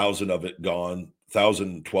got 1,000 of it gone,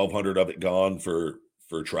 1,000, 1,200 of it gone for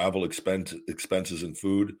travel expenses and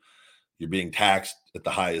food. You're being taxed at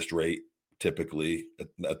the highest rate typically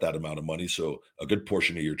at that amount of money. So a good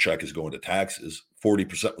portion of your check is going to taxes.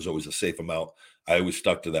 40% was always a safe amount. I always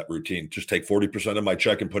stuck to that routine. Just take 40% of my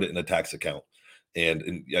check and put it in a tax account.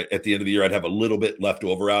 And at the end of the year, I'd have a little bit left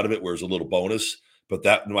over out of it, where it's a little bonus. But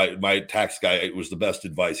that my tax guy, it was the best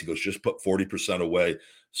advice. He goes, just put 40% away.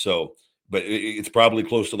 So, but it's probably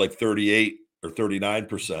close to like 38 or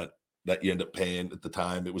 39% that you end up paying at the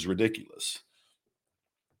time. It was ridiculous.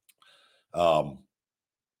 Then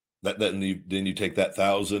you take that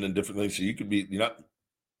 1,000 and different things. So you're not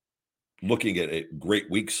looking at a great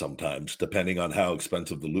week sometimes, depending on how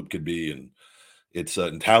expensive the loop could be. And it's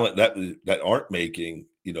talent that aren't making,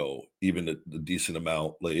 even a decent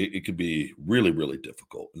amount. Like it could be really, really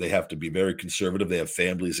difficult. They have to be very conservative. They have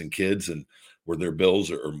families and kids, and where their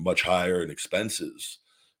bills are much higher and expenses.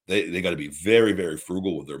 They got to be very, very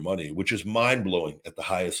frugal with their money, which is mind blowing at the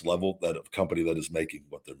highest level, that a company that is making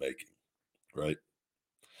what they're making, right?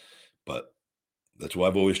 But that's why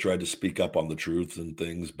I've always tried to speak up on the truth and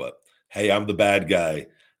things. But hey, I'm the bad guy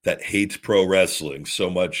that hates pro wrestling so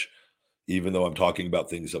much, even though I'm talking about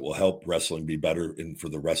things that will help wrestling be better and for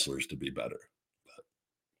the wrestlers to be better. But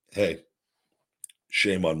hey,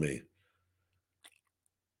 shame on me.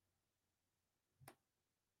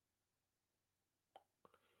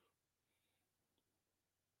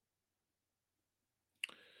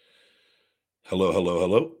 Hello, hello,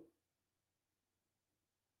 hello.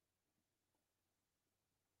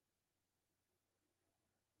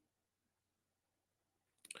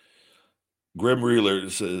 Grim Reeler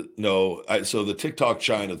says no. So the TikTok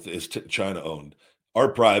China is China owned. Our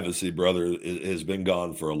privacy, brother, has been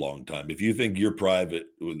gone for a long time. If you think you're private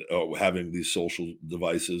with having these social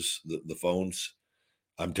devices, the phones,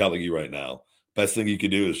 I'm telling you right now, best thing you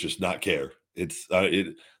can do is just not care. It's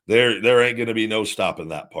there ain't going to be no stopping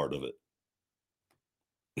that part of it.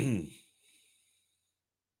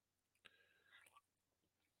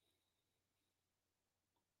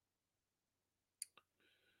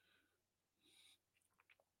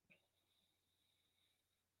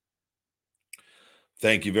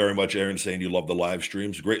 Thank you very much, Aaron, saying you love the live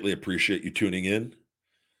streams. Greatly appreciate you tuning in.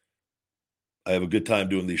 I have a good time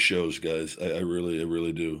doing these shows, guys. I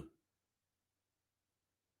really do.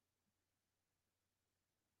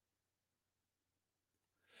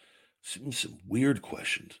 Some weird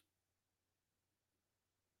questions.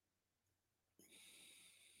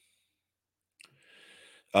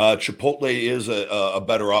 Chipotle is a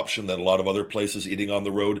better option than a lot of other places eating on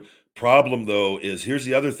the road. Problem though is, here's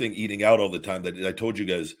the other thing: eating out all the time that I told you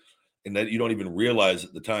guys, and that you don't even realize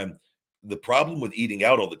at the time. The problem with eating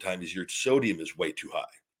out all the time is your sodium is way too high.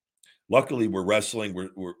 Luckily, we're wrestling,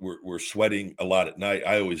 we're sweating a lot at night.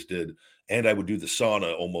 I always did, and I would do the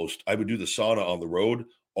sauna almost. I would do the sauna on the road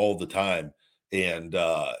all the time, and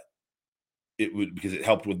it would, because it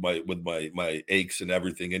helped with my aches and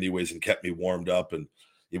everything, anyways, and kept me warmed up, and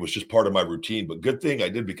it was just part of my routine. But good thing I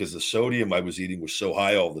did, because the sodium I was eating was so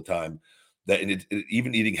high all the time that, and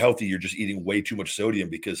even eating healthy, you're just eating way too much sodium,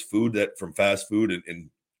 because food that from fast food and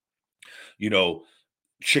you know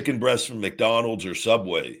chicken breasts from McDonald's or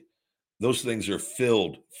Subway, those things are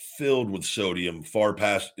filled with sodium, far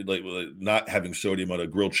past like not having sodium on a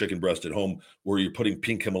grilled chicken breast at home, where you're putting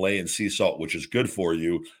pink Himalayan sea salt, which is good for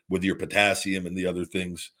you with your potassium and the other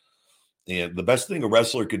things. And the best thing a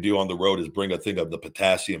wrestler could do on the road is bring a thing of the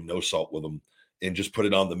potassium no salt with them, and just put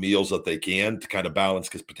it on the meals that they can to kind of balance,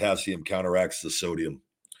 because potassium counteracts the sodium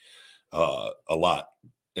a lot,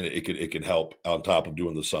 and it can help on top of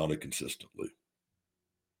doing the sauna consistently.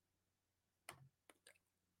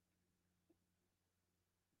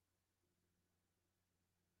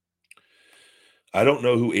 I don't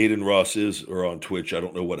know who Aiden Ross is, or on Twitch. I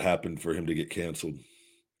don't know what happened for him to get canceled.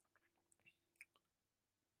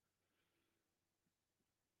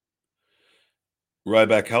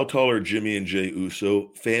 Ryback, how tall are Jimmy and Jay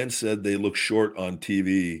Uso? Fans said they look short on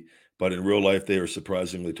TV, but in real life they are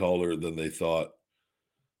surprisingly taller than they thought.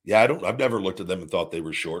 Yeah, I've never looked at them and thought they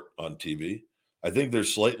were short on TV. I think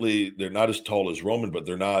they're not as tall as Roman, but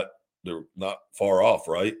they're not far off,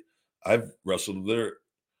 right? I've wrestled there.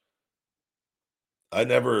 I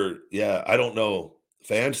never, yeah, I don't know.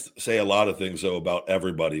 Fans say a lot of things though about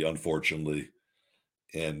everybody, unfortunately.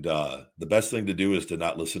 And the best thing to do is to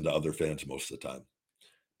not listen to other fans most of the time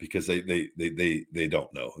because they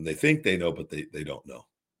don't know. And they think they know, but they don't know.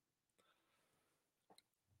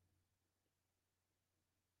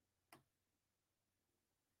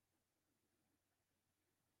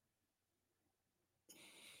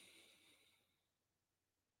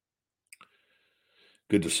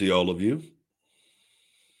 Good to see all of you.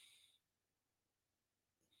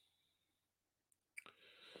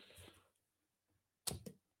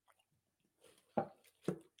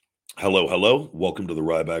 Hello, hello. Welcome to the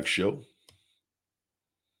Ryback Show.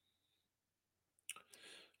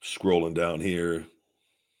 Scrolling down here.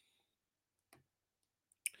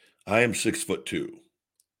 I am 6'2".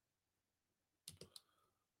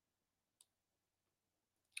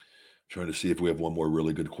 Trying to see if we have one more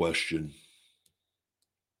really good question.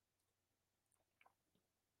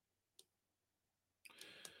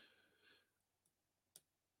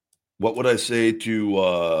 What would I say to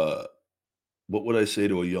a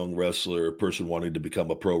young wrestler, a person wanting to become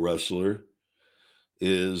a pro wrestler?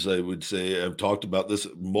 Is I would say I've talked about this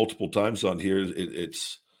multiple times on here.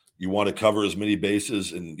 It's you want to cover as many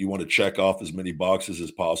bases and you want to check off as many boxes as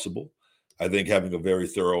possible. I think having a very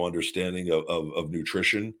thorough understanding of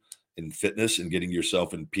nutrition and fitness and getting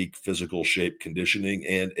yourself in peak physical shape, conditioning,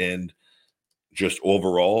 and just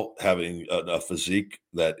overall having a physique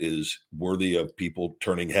that is worthy of people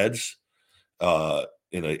turning heads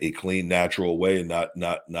in a clean, natural way, and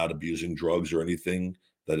not abusing drugs or anything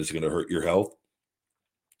that is going to hurt your health.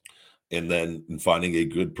 And then finding a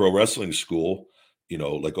good pro wrestling school,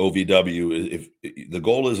 like OVW. If the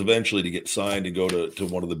goal is eventually to get signed and go to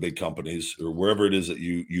one of the big companies or wherever it is that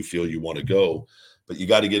you feel you want to go, but you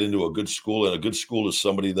got to get into a good school, and a good school is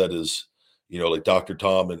somebody that is, like Dr.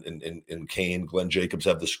 Tom and Kane, Glenn Jacobs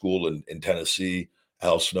have the school in Tennessee.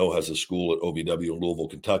 Al Snow has a school at OVW in Louisville,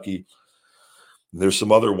 Kentucky. And there's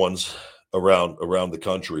some other ones around the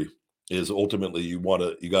country. Is ultimately you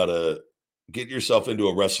gotta get yourself into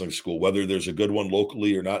a wrestling school, whether there's a good one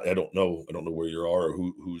locally or not. I don't know where you are or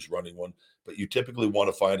who's running one, but you typically want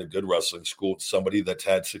to find a good wrestling school, somebody that's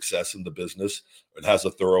had success in the business and has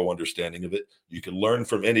a thorough understanding of it. You can learn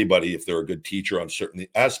from anybody if they're a good teacher on certain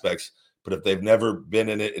aspects, but if they've never been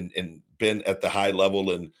in it and been at the high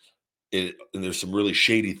level and there's some really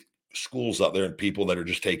shady schools out there and people that are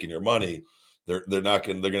just taking your money, they're gonna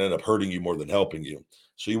end up hurting you more than helping you.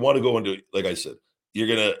 So you want to go into, like I said, you're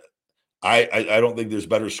gonna I don't think there's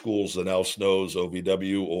better schools than Al Snow's,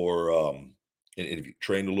 OVW, or and if you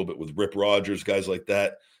train a little bit with Rip Rogers, guys like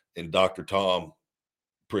that, and Dr. Tom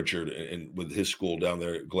Pritchard, and with his school down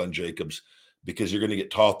there, Glenn Jacobs, because you're going to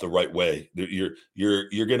get taught the right way. You're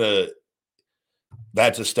gonna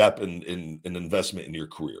That's a step in an investment in your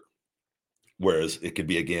career, whereas it could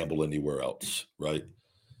be a gamble anywhere else, right?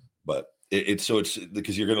 But it's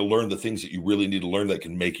because you're going to learn the things that you really need to learn that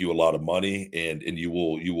can make you a lot of money, and you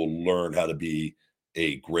will learn how to be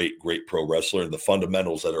a great pro wrestler and the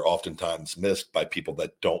fundamentals that are oftentimes missed by people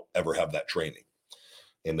that don't ever have that training,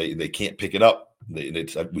 and they can't pick it up.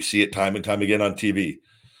 We see it time and time again on TV.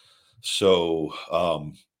 So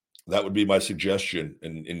that would be my suggestion,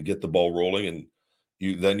 and get the ball rolling, and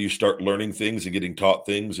you start learning things and getting taught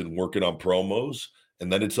things and working on promos, and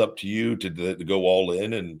then it's up to you to go all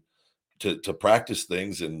in and to practice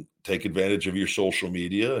things and take advantage of your social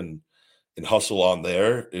media and hustle on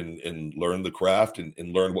there and learn the craft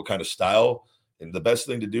and learn what kind of style. And the best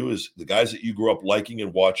thing to do is the guys that you grew up liking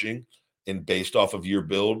and watching, and based off of your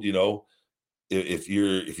build, if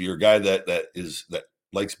you're a guy that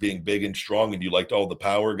likes being big and strong and you liked all the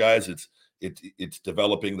power guys, it's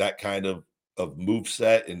developing that kind of move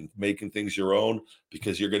set and making things your own,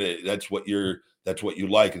 because that's what you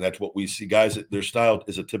like, and that's what we see guys. Their style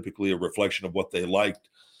is typically a reflection of what they liked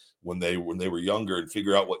when they were younger, and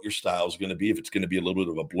figure out what your style is going to be, if it's going to be a little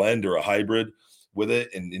bit of a blend or a hybrid with it,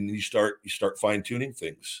 and you start fine tuning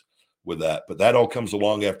things with that. But that all comes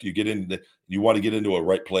along after you want to get into a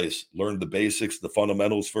right place, learn the basics, the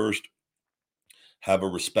fundamentals first, have a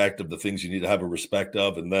respect of the things you need to have a respect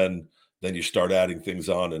of, and then you start adding things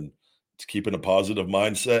on, and it's keeping a positive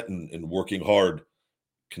mindset and working hard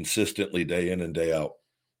consistently day in and day out.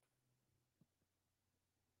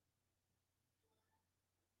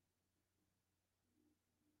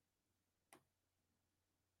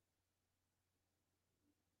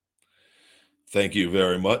 Thank you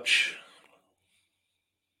very much.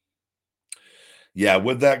 Yeah,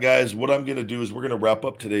 with that, guys, what I'm going to do is we're going to wrap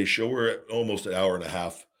up today's show. We're at almost an hour and a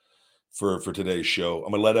half for today's show.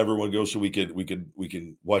 I'm going to let everyone go so we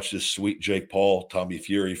can watch this sweet Jake Paul Tommy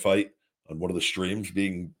Fury fight on one of the streams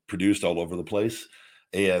being produced all over the place.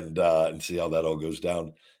 and see how that all goes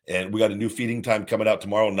down. And we got a new feeding time coming out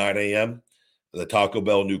tomorrow, 9 a.m. The Taco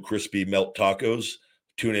Bell new crispy melt tacos.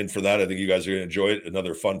 Tune in for that. I think you guys are going to enjoy it.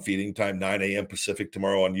 Another fun feeding time, 9 a.m. Pacific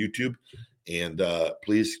tomorrow on YouTube. And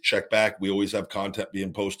please check back. We always have content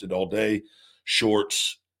being posted all day.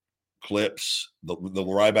 Shorts, clips, the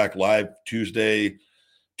Ryback Live Tuesday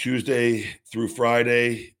through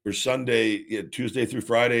Friday, or Sunday, Tuesday through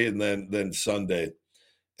Friday, and then Sunday.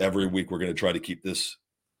 Every week we're going to try to keep this.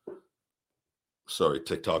 Sorry,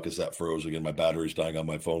 TikTok is that froze again. My battery's dying on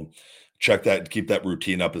my phone. Check that, keep that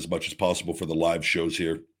routine up as much as possible for the live shows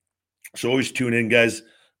here. So always tune in, guys.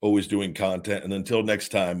 Always doing content. And until next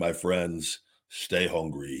time, my friends, stay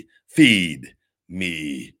hungry. Feed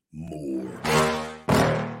me more.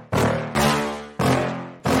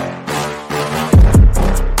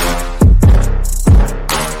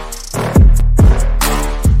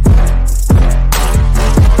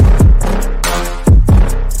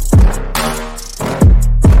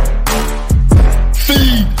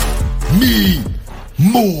 Feed me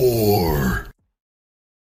more.